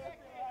kick.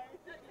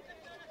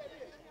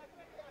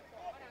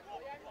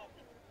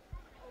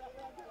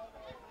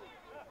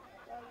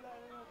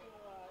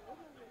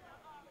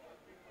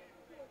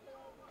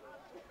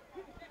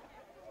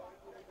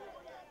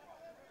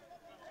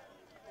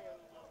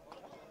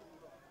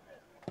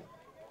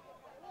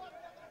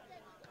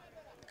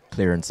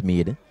 Clearance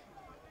made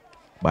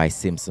by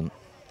Simpson.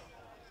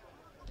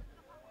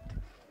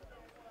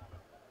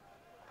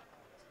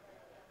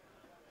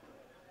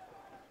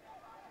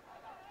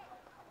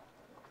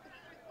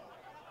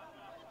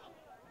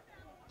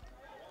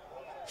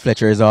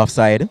 Fletcher is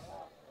offside.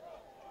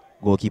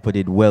 Goalkeeper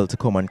did well to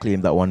come and claim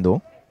that one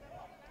though.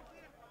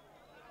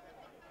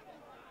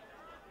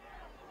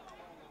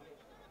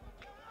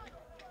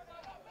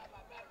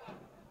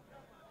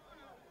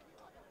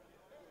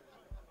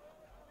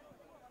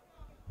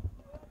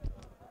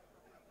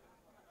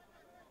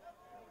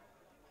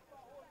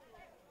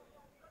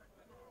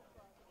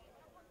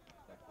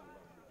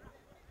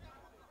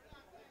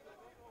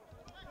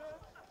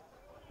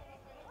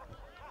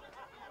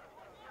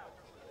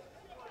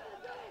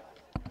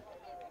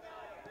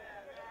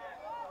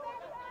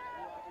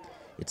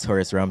 It's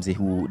Horace Ramsey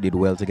who did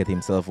well to get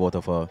himself out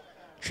of a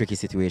tricky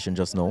situation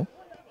just now.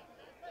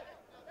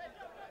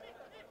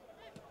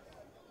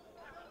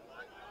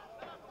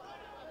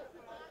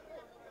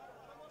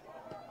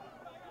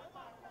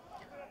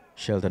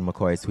 Shelton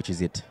McCoy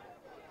switches it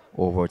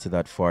over to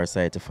that far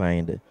side to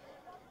find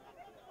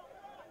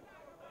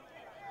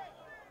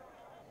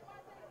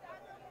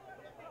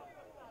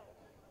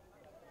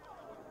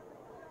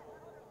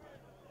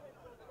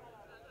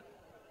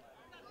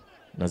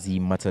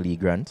Nazim Matali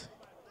Grant,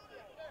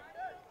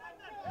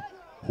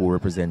 who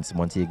represents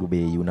Montego Bay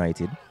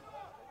United.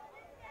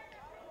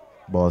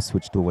 Ball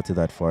switched over to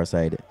that far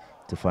side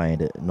to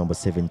find number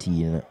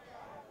 17,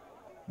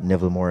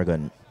 Neville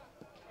Morgan.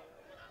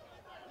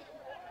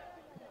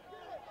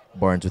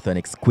 Barnes with an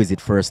exquisite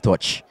first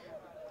touch.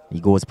 He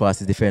goes past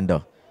his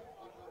defender.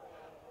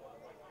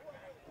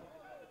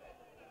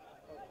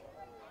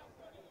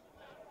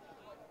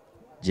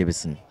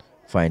 Jebison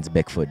finds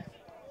Beckford.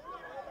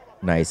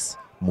 Nice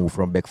move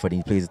from Beckford.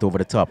 He plays it over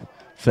the top.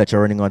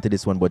 Fletcher running onto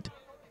this one, but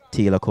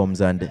Taylor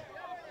comes and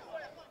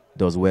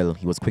does well.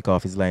 He was quick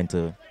off his line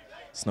to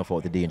snuff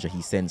out the danger.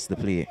 He sensed the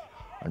play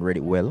and read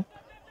it well.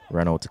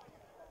 Ran out to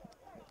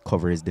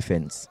cover his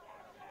defense.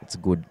 It's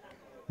good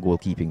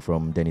goalkeeping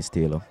from Dennis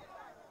Taylor.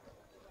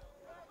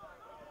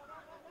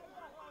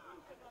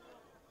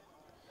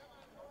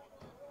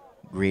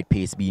 Great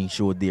pace being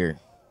showed there.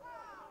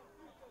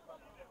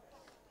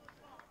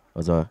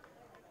 That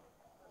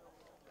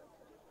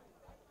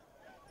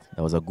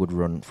was a good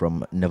run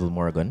from Neville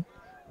Morgan,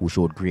 who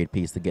showed great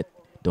pace to get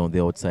down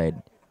the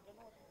outside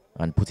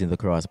and put in the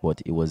cross,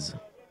 but it was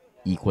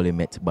equally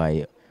met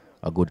by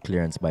a good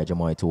clearance by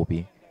Jamoy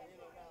Topi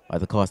at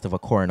the cost of a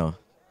corner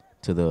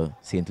to the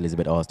St.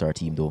 Elizabeth All-Star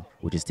team though,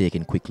 which is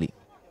taken quickly.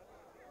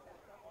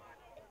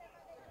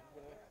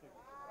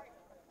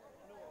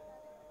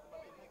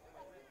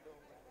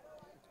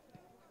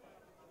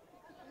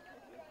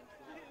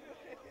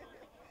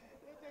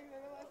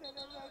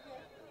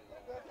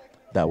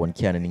 That one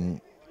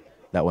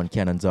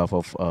cannons off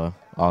of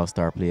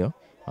All-Star player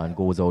and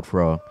goes out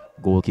for a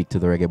goal kick to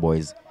the Reggae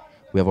Boyz.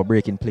 We have a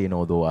break in play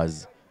now though,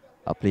 as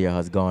a player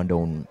has gone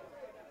down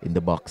in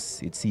the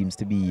box. It seems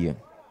to be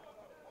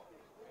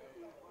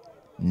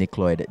Nick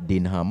Lloyd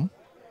Dinham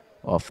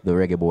of the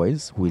Reggae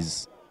Boyz, who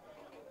is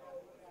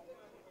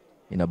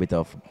in a bit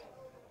of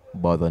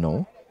bother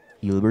now.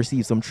 He'll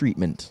receive some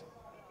treatment.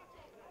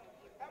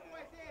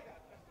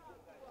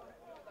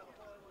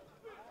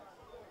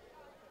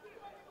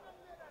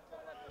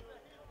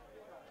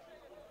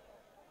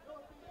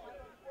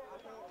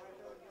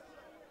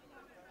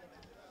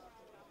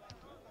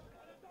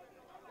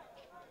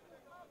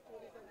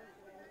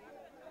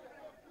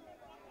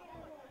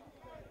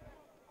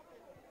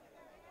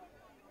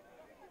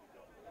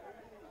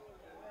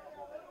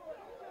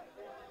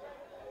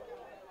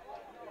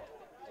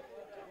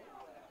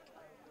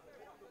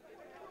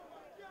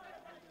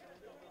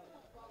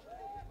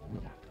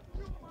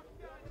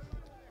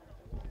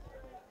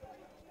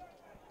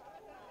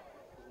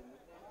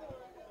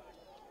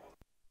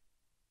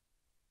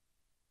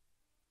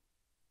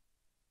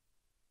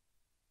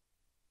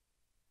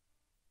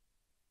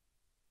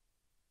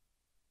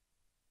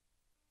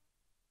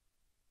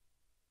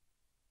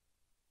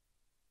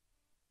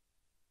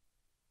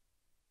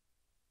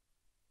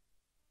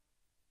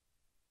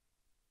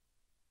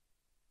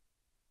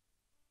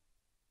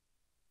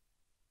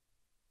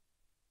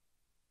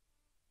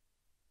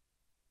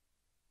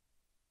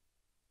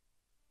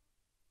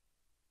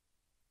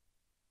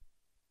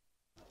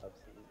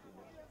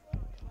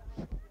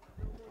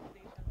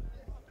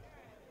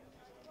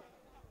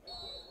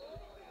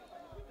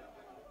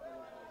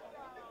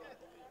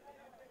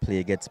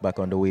 Play gets back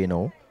on the way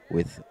now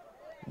with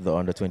the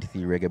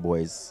under-23 Reggae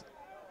Boyz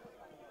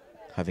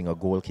having a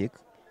goal kick.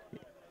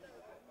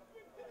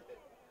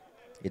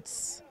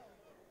 It's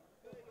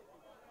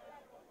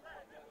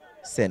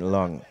sent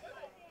long.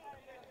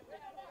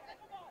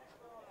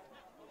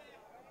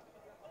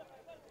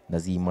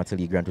 Nazim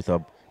Matali Grant with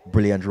a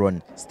brilliant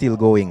run, still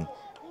going.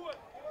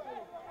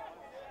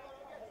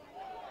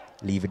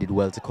 Levy did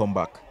well to come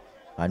back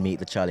and make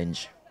the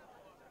challenge.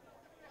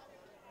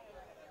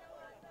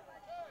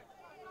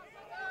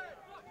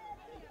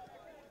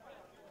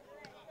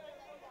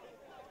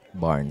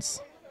 Barnes,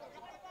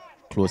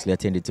 closely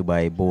attended to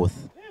by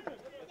both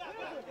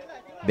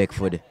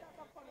Beckford.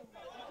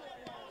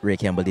 Ray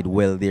Campbell did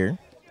well there.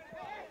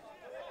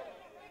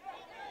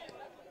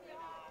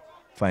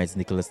 Finds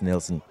Nicholas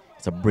Nelson.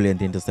 It's a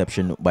brilliant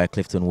interception by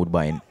Clifton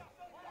Woodbine.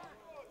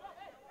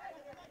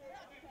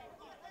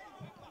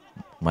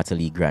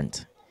 Matali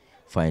Grant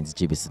finds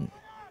Jibison.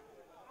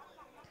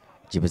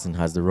 Jibison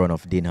has the run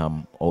of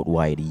Dinham out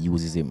wide. He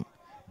uses him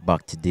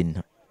back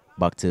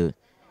to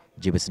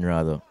Jibison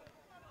rather.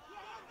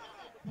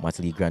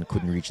 Matali Grant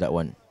couldn't reach that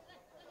one.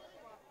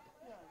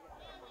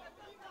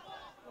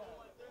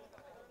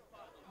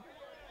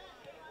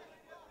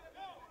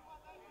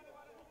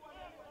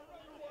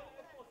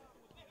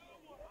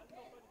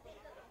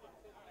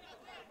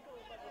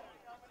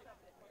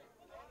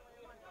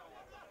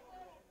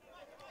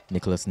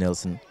 Nicholas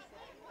Nelson.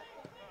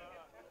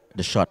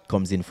 The shot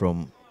comes in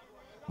from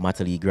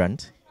Matali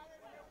Grant.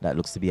 That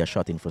looks to be a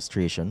shot in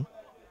frustration.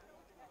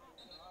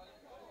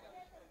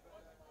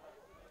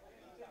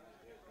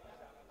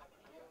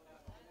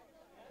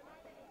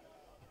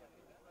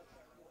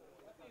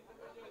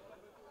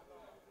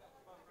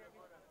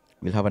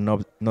 We'll have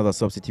another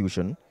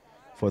substitution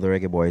for the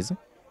Reggae Boyz,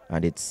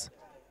 and it's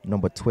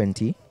number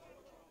 20,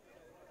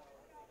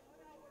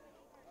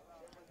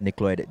 Nick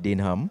Lloyd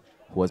Dinham,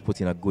 who was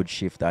put in a good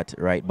shift at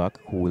right back,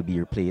 who will be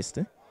replaced.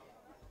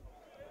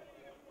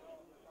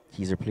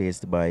 He's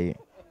replaced by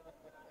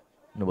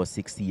number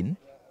 16,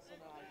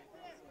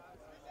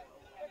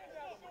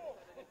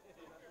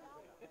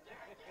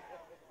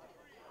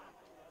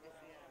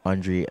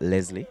 Andre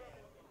Leslie.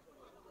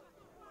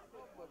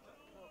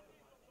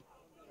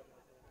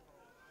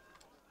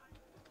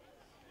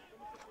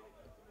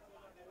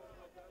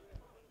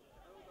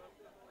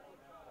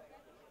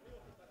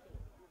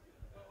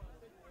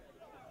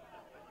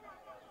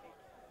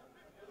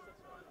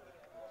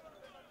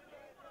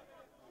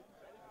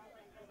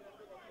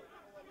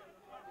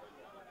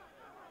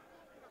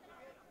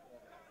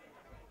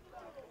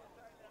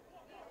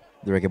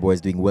 The Reggae Boyz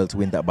doing well to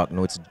win that back.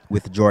 Now it's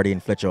with Jordan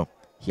Fletcher.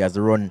 He has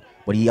the run,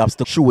 but he has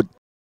to shoot.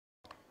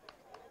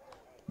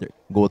 The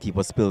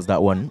goalkeeper spills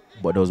that one,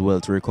 but does well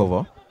to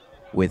recover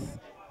with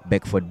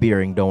Beckford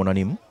bearing down on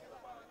him.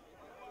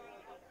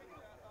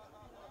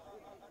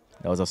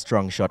 That was a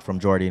strong shot from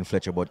Jordan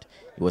Fletcher, but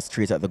it was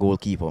straight at the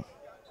goalkeeper.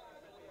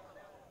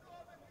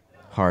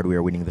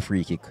 Hardware winning the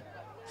free kick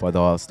for the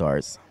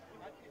All-Stars.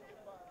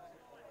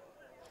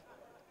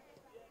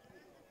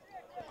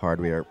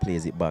 Hardware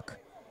plays it back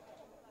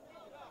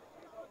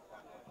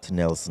to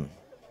Nelson.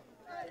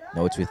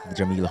 Now it's with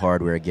Jamil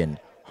Hardware again.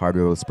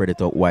 Hardware will spread it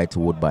out wide to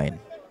Woodbine.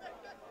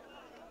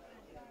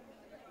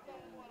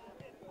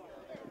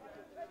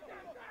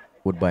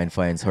 Woodbine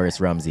finds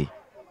Horace Ramsey.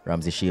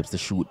 Ramsey shapes the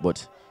shoot,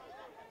 but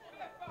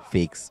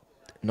fakes.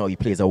 Now he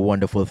plays a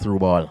wonderful through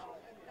ball.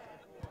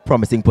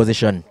 Promising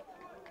position.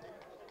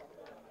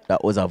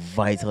 That was a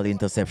vital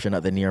interception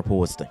at the near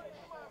post.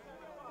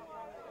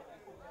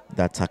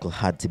 That tackle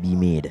had to be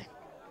made.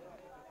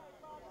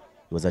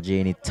 It was a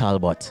Janie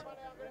Talbot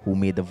who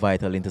made the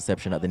vital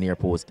interception at the near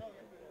post.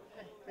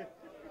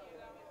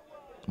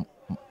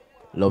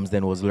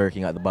 Lumsden was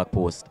lurking at the back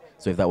post,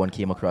 so if that one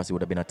came across, it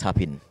would have been a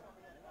tap-in.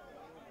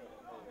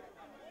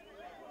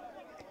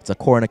 It's a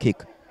corner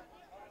kick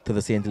to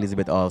the St.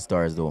 Elizabeth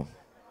All-Stars, though,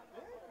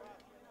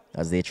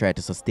 as they try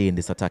to sustain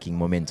this attacking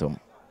momentum.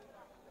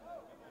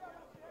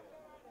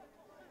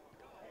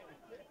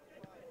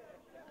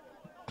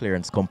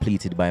 Clearance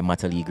completed by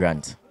Matalee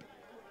Grant.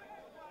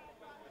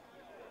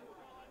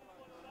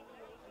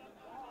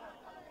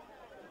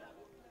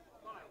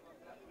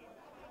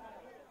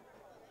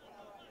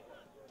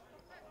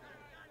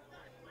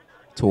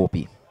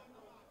 Topi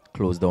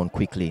closed down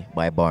quickly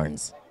by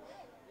Barnes.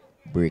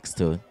 Breaks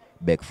to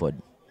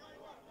Beckford.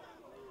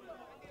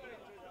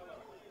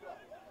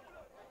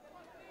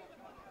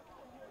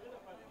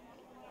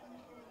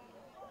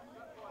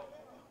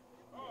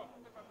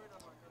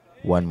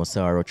 Juan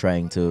Mosaro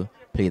trying to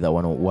play that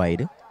one out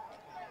wide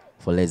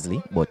for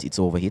Leslie, but it's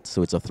overhit,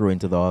 so it's a throw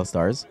into the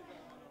All-Stars.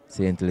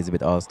 St.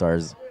 Elizabeth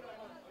All-Stars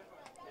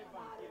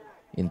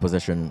in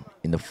possession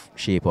in the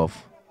shape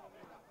of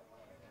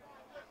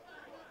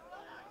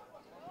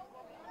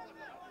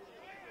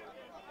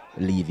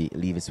Levy.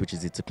 Levy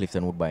switches it to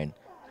Clifton Woodbine.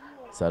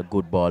 It's a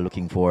good ball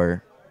looking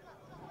for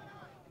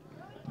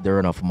the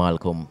run of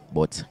Malcolm,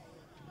 but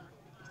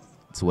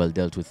it's well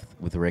dealt with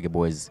the Reggae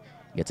Boyz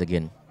yet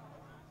again.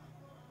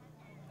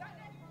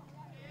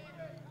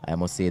 I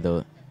must say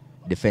the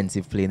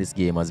defensive play in this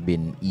game has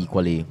been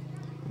equally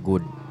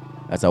good.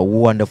 That's a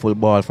wonderful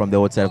ball from the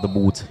outside of the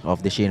boot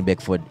of the Shane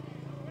Beckford.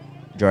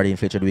 Jordan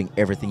Fletcher doing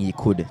everything he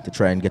could to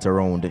try and get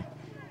around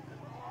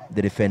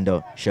the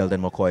defender,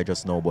 Sheldon McCoy,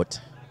 just now, but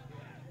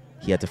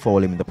he had to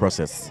foul him in the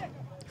process.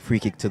 Free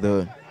kick to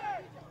the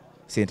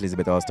St.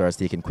 Elizabeth All-Stars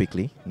taken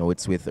quickly. Now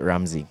it's with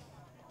Ramsey.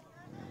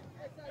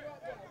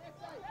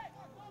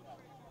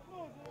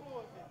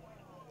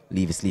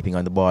 Levy sleeping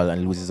on the ball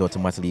and loses out to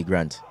Matalee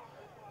Grant.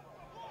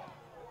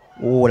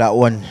 Oh, that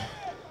one.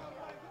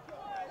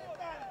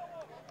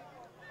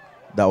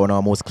 That one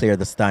almost cleared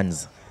the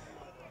stands.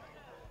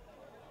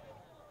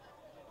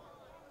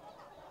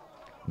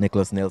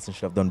 Nicholas Nelson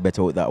should have done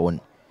better with that one.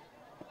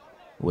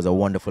 It was a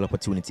wonderful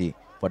opportunity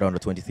for the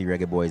under-23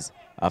 Reggae Boyz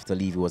after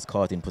Levy was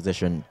caught in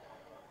possession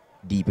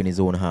deep in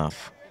his own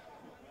half.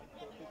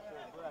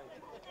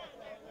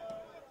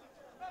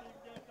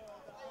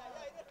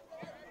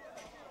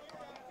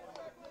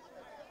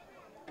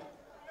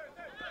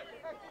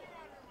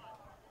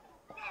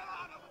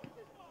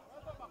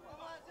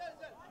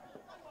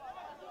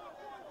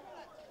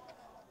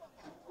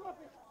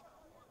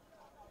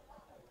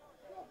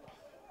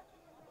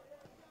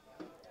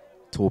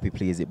 Topi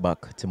plays it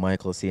back to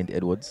Michael St.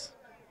 Edwards.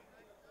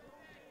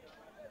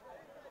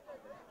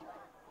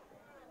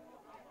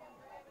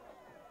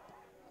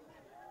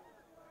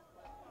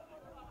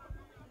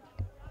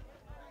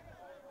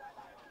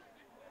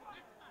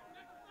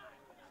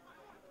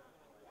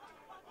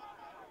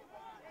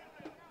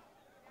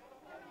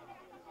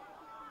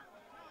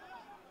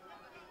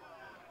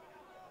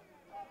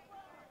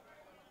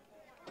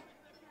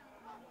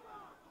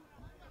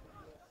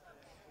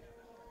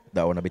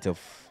 That one a bit of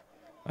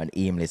an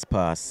aimless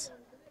pass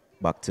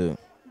back to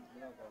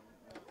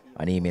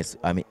an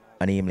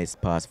aimless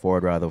pass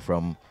forward rather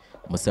from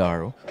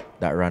Massaro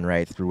that ran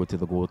right through to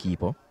the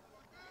goalkeeper.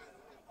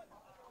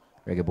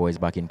 Reggae Boyz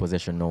back in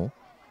possession now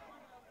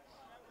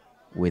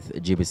with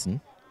Jibison.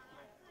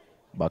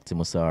 Back to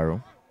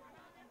Massaro.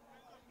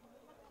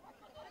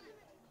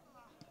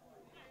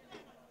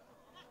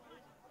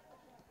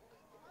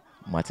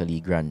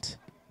 Matalee Grant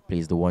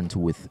plays the 1-2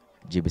 with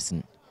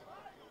Jibison.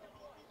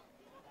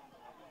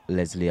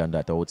 Leslie on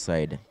that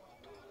outside.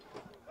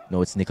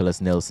 No, it's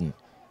Nicholas Nelson.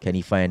 Can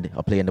he find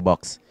a play in the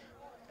box?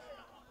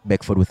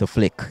 Beckford with a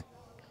flick.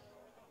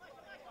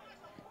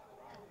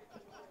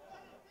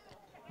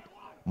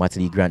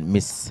 Matalee Grant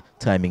missed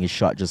timing his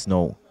shot just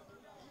now.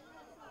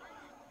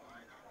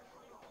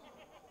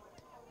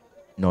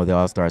 Now the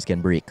All-Stars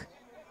can break.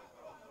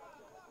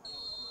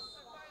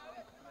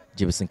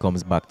 Jibison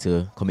comes back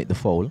to commit the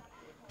foul.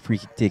 Free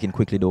kick taken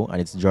quickly though, and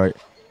it's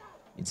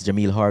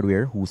Jameel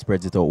Hardware who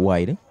spreads it out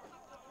wide.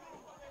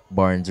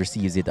 Barnes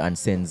receives it and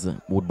sends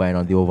Woodbine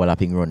on the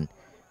overlapping run.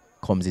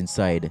 Comes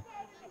inside.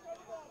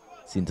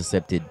 It's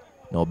intercepted.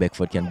 Now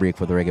Beckford can break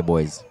for the Reggae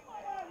Boyz.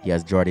 He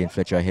has Jordan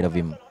Fletcher ahead of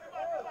him.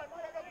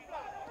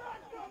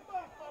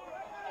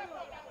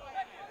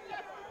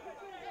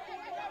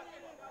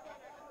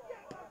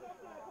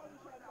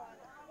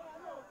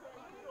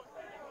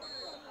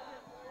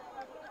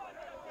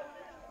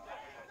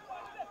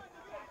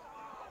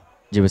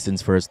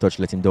 Jefferson's first touch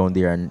let him down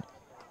there, and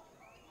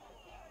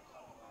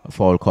a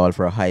foul call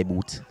for a high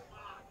boot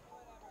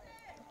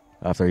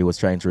after he was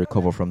trying to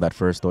recover from that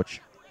first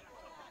touch.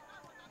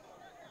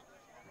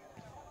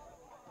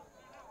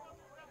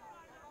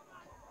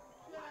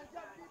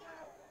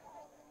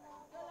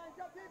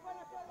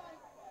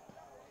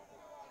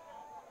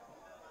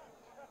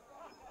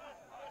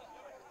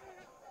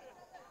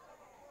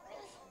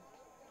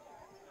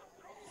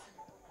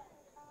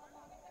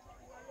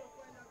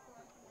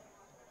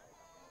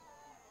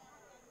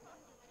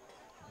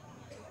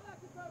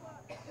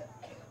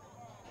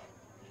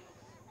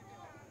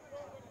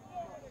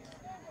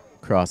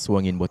 Cross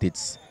swung in, but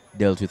it's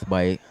dealt with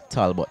by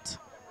Talbot.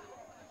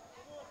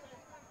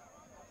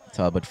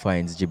 Talbot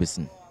finds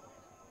Jibison.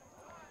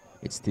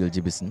 It's still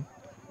Jibison.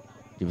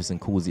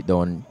 Jibison cools it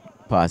down,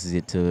 passes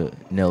it to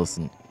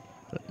Nelson.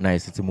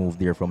 Nicely to move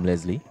there from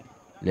Leslie.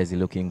 Leslie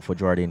looking for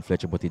Jordan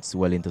Fletcher, but it's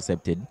well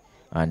intercepted.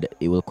 And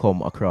it will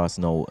come across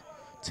now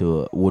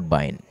to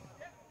Woodbine.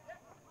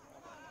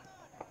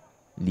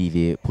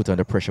 Levy put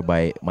under pressure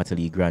by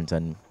Matterly Grant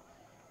and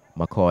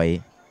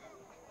McCoy.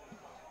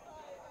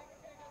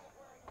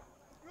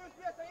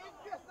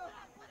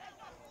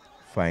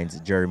 Finds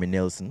Jeremy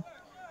Nelson.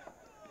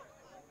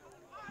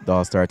 The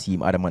All-Star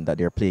team adamant that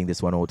they're playing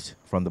this one out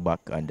from the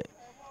back, and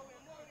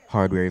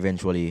Hardware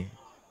eventually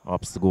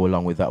opts to go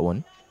along with that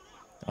one.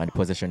 And the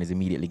possession is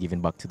immediately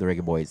given back to the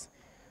Reggae Boys.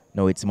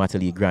 Now it's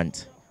Matterly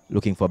Grant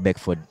looking for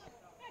Beckford.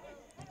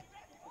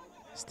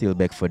 Still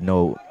Beckford,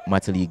 now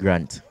Matterly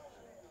Grant.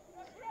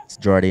 It's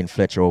Jordan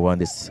Fletcher over on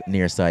this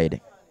near side.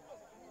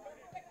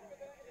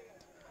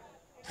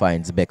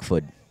 Finds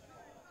Beckford.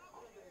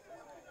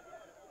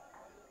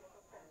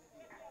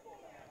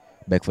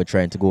 Beckford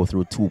trying to go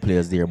through two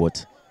players there,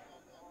 but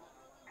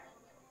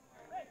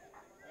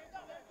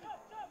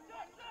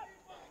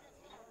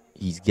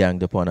he's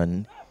ganged upon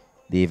and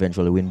they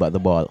eventually win back the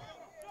ball.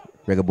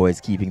 Reggae Boys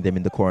keeping them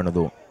in the corner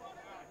though.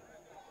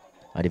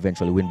 And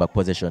eventually win back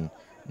possession.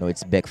 Now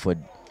it's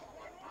Beckford.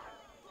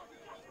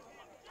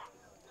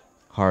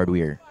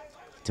 Hardware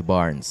to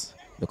Barnes.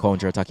 The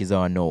counter attack is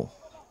on now.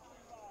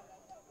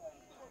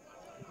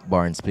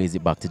 Barnes plays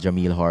it back to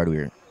Jameel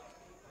Hardware.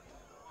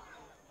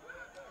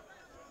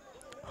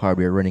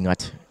 Hardware running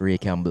at Ray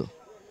Campbell.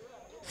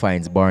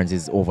 Finds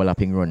Barnes'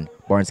 overlapping run.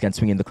 Barnes can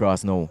swing in the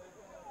cross now.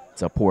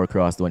 It's a poor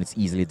cross though, and it's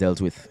easily dealt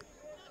with.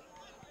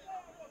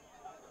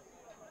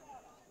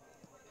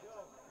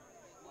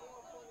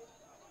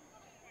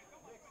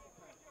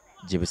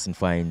 Jefferson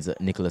finds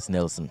Nicholas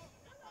Nelson.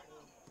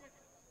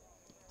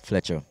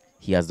 Fletcher,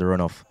 he has the run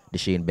off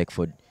Deshane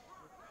Beckford.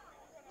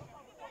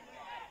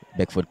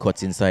 Beckford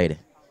cuts inside.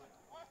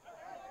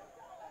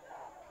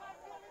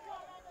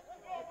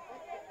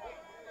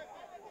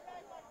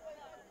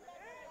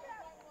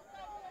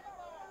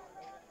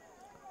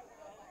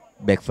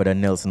 Beckford and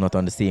Nelson not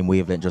on the same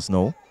wavelength just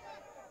now.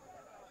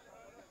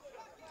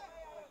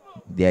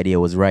 The idea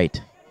was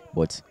right,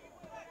 but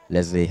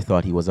Leslie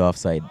thought he was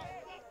offside.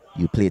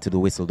 You play to the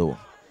whistle though.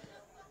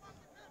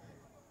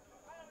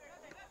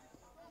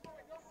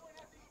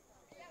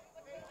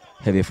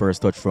 Heavy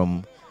first touch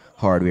from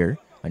Hardware,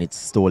 and it's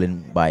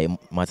stolen by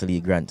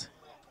Matterly Grant.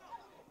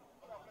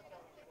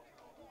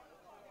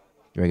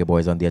 Reggae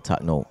Boys on the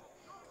attack now.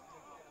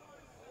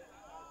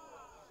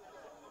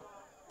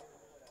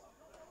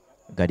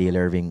 Gadiel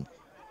Irving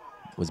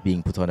was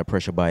being put under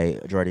pressure by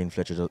Jordan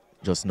Fletcher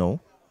just now.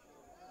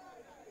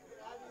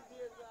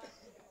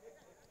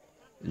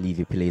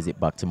 Levy plays it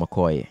back to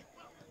McCoy.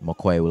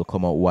 McCoy will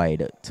come out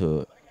wide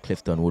to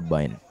Clifton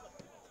Woodbine.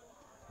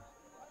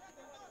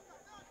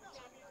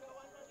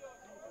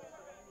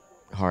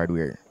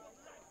 Hardware.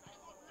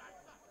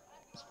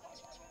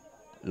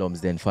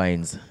 Lumsden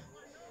finds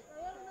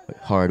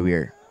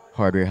Hardware.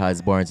 Hardware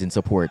has Barnes in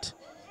support.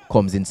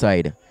 Comes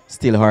inside.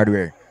 Still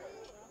Hardware.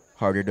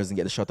 Hardware doesn't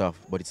get the shot off,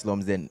 but it's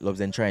Lumsden.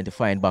 Lumsden trying to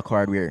find back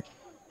Hardware.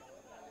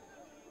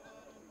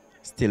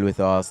 Still with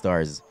the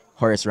All-Stars.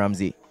 Horace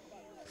Ramsey.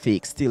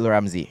 Fake. Still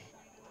Ramsey.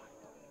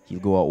 He'll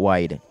go out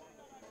wide.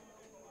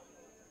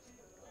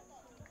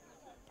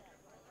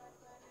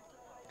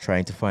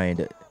 Trying to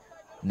find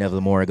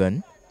Neville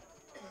Morgan.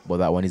 But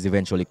that one is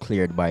eventually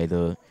cleared by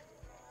the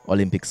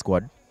Olympic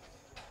squad.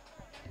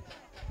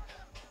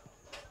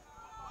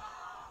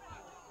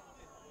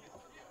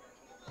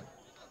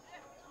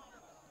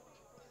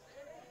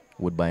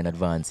 Woodbine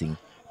advancing.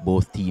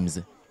 Both teams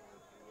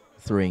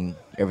throwing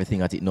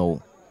everything at it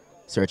now.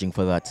 Searching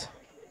for that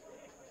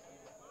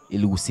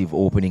elusive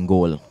opening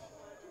goal.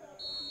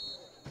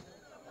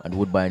 And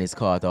Woodbine is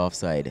caught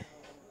offside.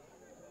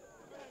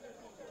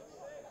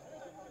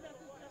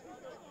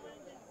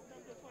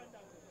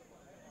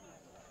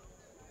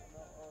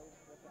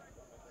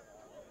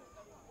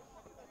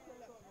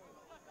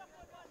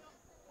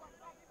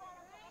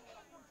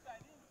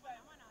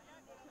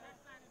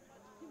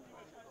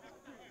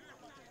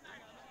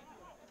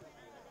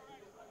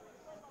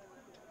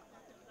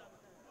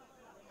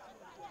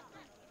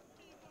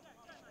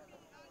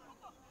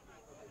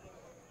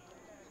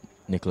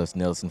 Nicholas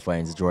Nelson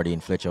finds Jordan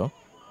Fletcher.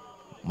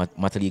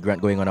 Matterly Grant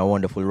going on a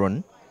wonderful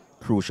run.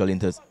 Crucial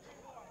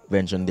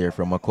intervention there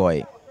from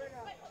McCoy.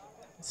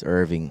 It's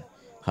Irving.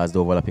 Has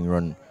the overlapping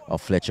run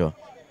of Fletcher.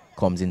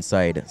 Comes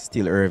inside.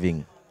 Still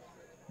Irving.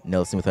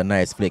 Nelson with a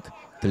nice flick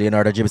to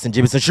Leonardo Jibison.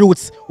 Jibison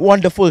shoots.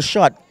 Wonderful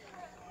shot.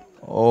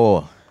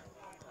 Oh.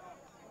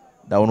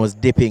 That one was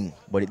dipping,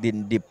 but it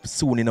didn't dip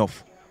soon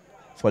enough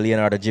for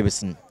Leonardo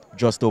Jibison.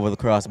 Just over the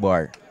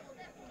crossbar.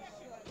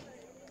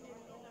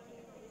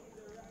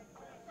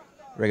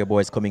 Reggae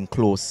Boys coming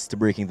close to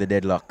breaking the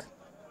deadlock.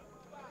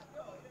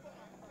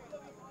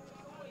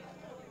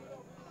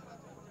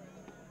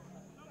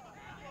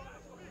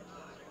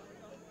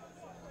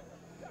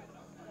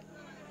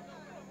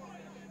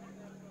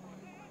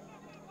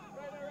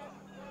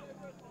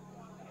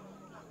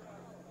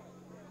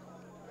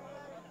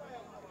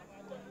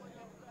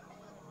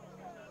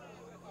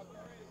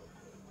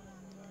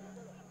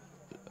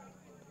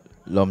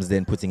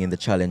 Lumsden putting in the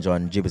challenge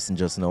on Gibson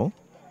just now.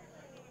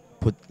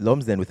 Put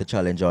Lumsden with the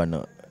challenge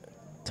on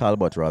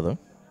Talbot rather,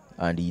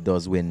 and he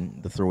does win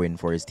the throw-in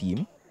for his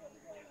team.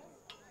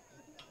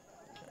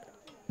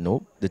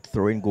 Nope, the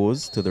throw-in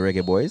goes to the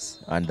Reggae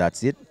Boys, and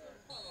that's it.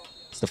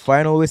 It's the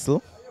final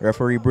whistle.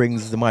 Referee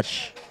brings the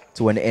match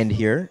to an end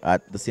here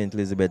at the St.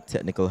 Elizabeth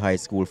Technical High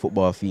School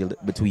football field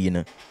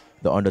between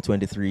the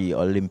under-23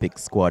 Olympic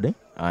squad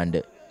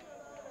and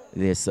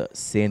this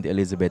St.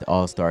 Elizabeth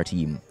All-Star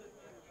team.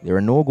 There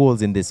are no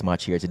goals in this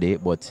match here today,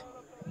 but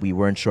we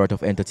weren't short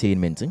of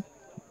entertainment. There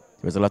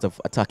was a lot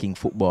of attacking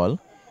football,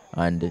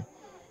 and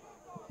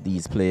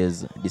these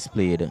players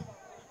displayed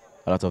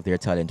a lot of their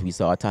talent. We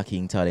saw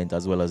attacking talent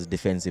as well as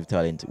defensive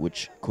talent,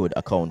 which could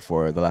account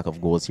for the lack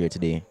of goals here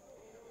today.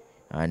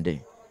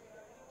 And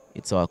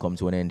it's all come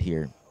to an end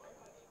here.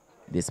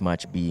 This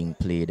match being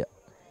played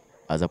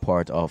as a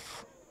part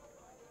of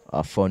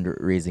a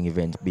fundraising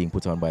event being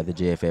put on by the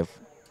JFF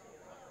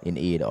in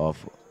aid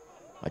of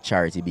a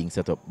charity being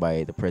set up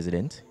by the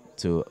president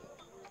to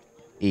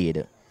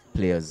aid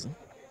players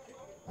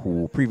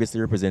who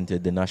previously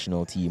represented the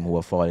national team who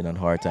are falling on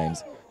hard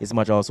times. This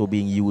match also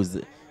being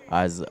used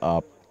as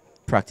a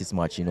practice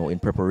match, you know, in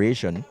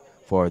preparation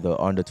for the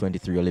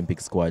under-23 Olympic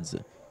squad's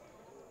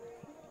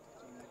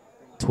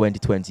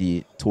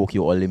 2020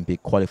 Tokyo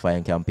Olympic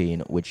qualifying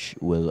campaign, which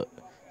will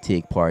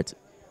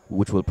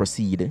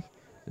proceed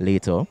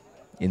later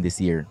in this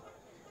year.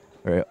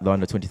 The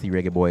under-23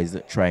 Reggae Boys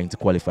trying to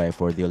qualify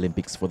for the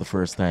Olympics for the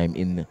first time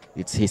in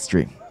its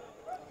history.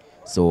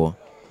 So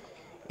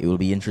it will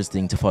be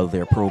interesting to follow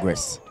their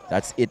progress.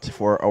 That's it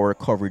for our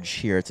coverage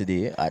here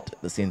today at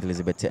the St.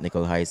 Elizabeth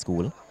Technical High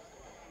School.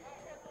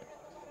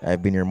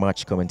 I've been your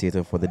match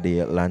commentator for the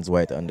day, Lance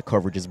White, and the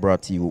coverage is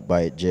brought to you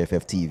by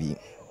JFF TV.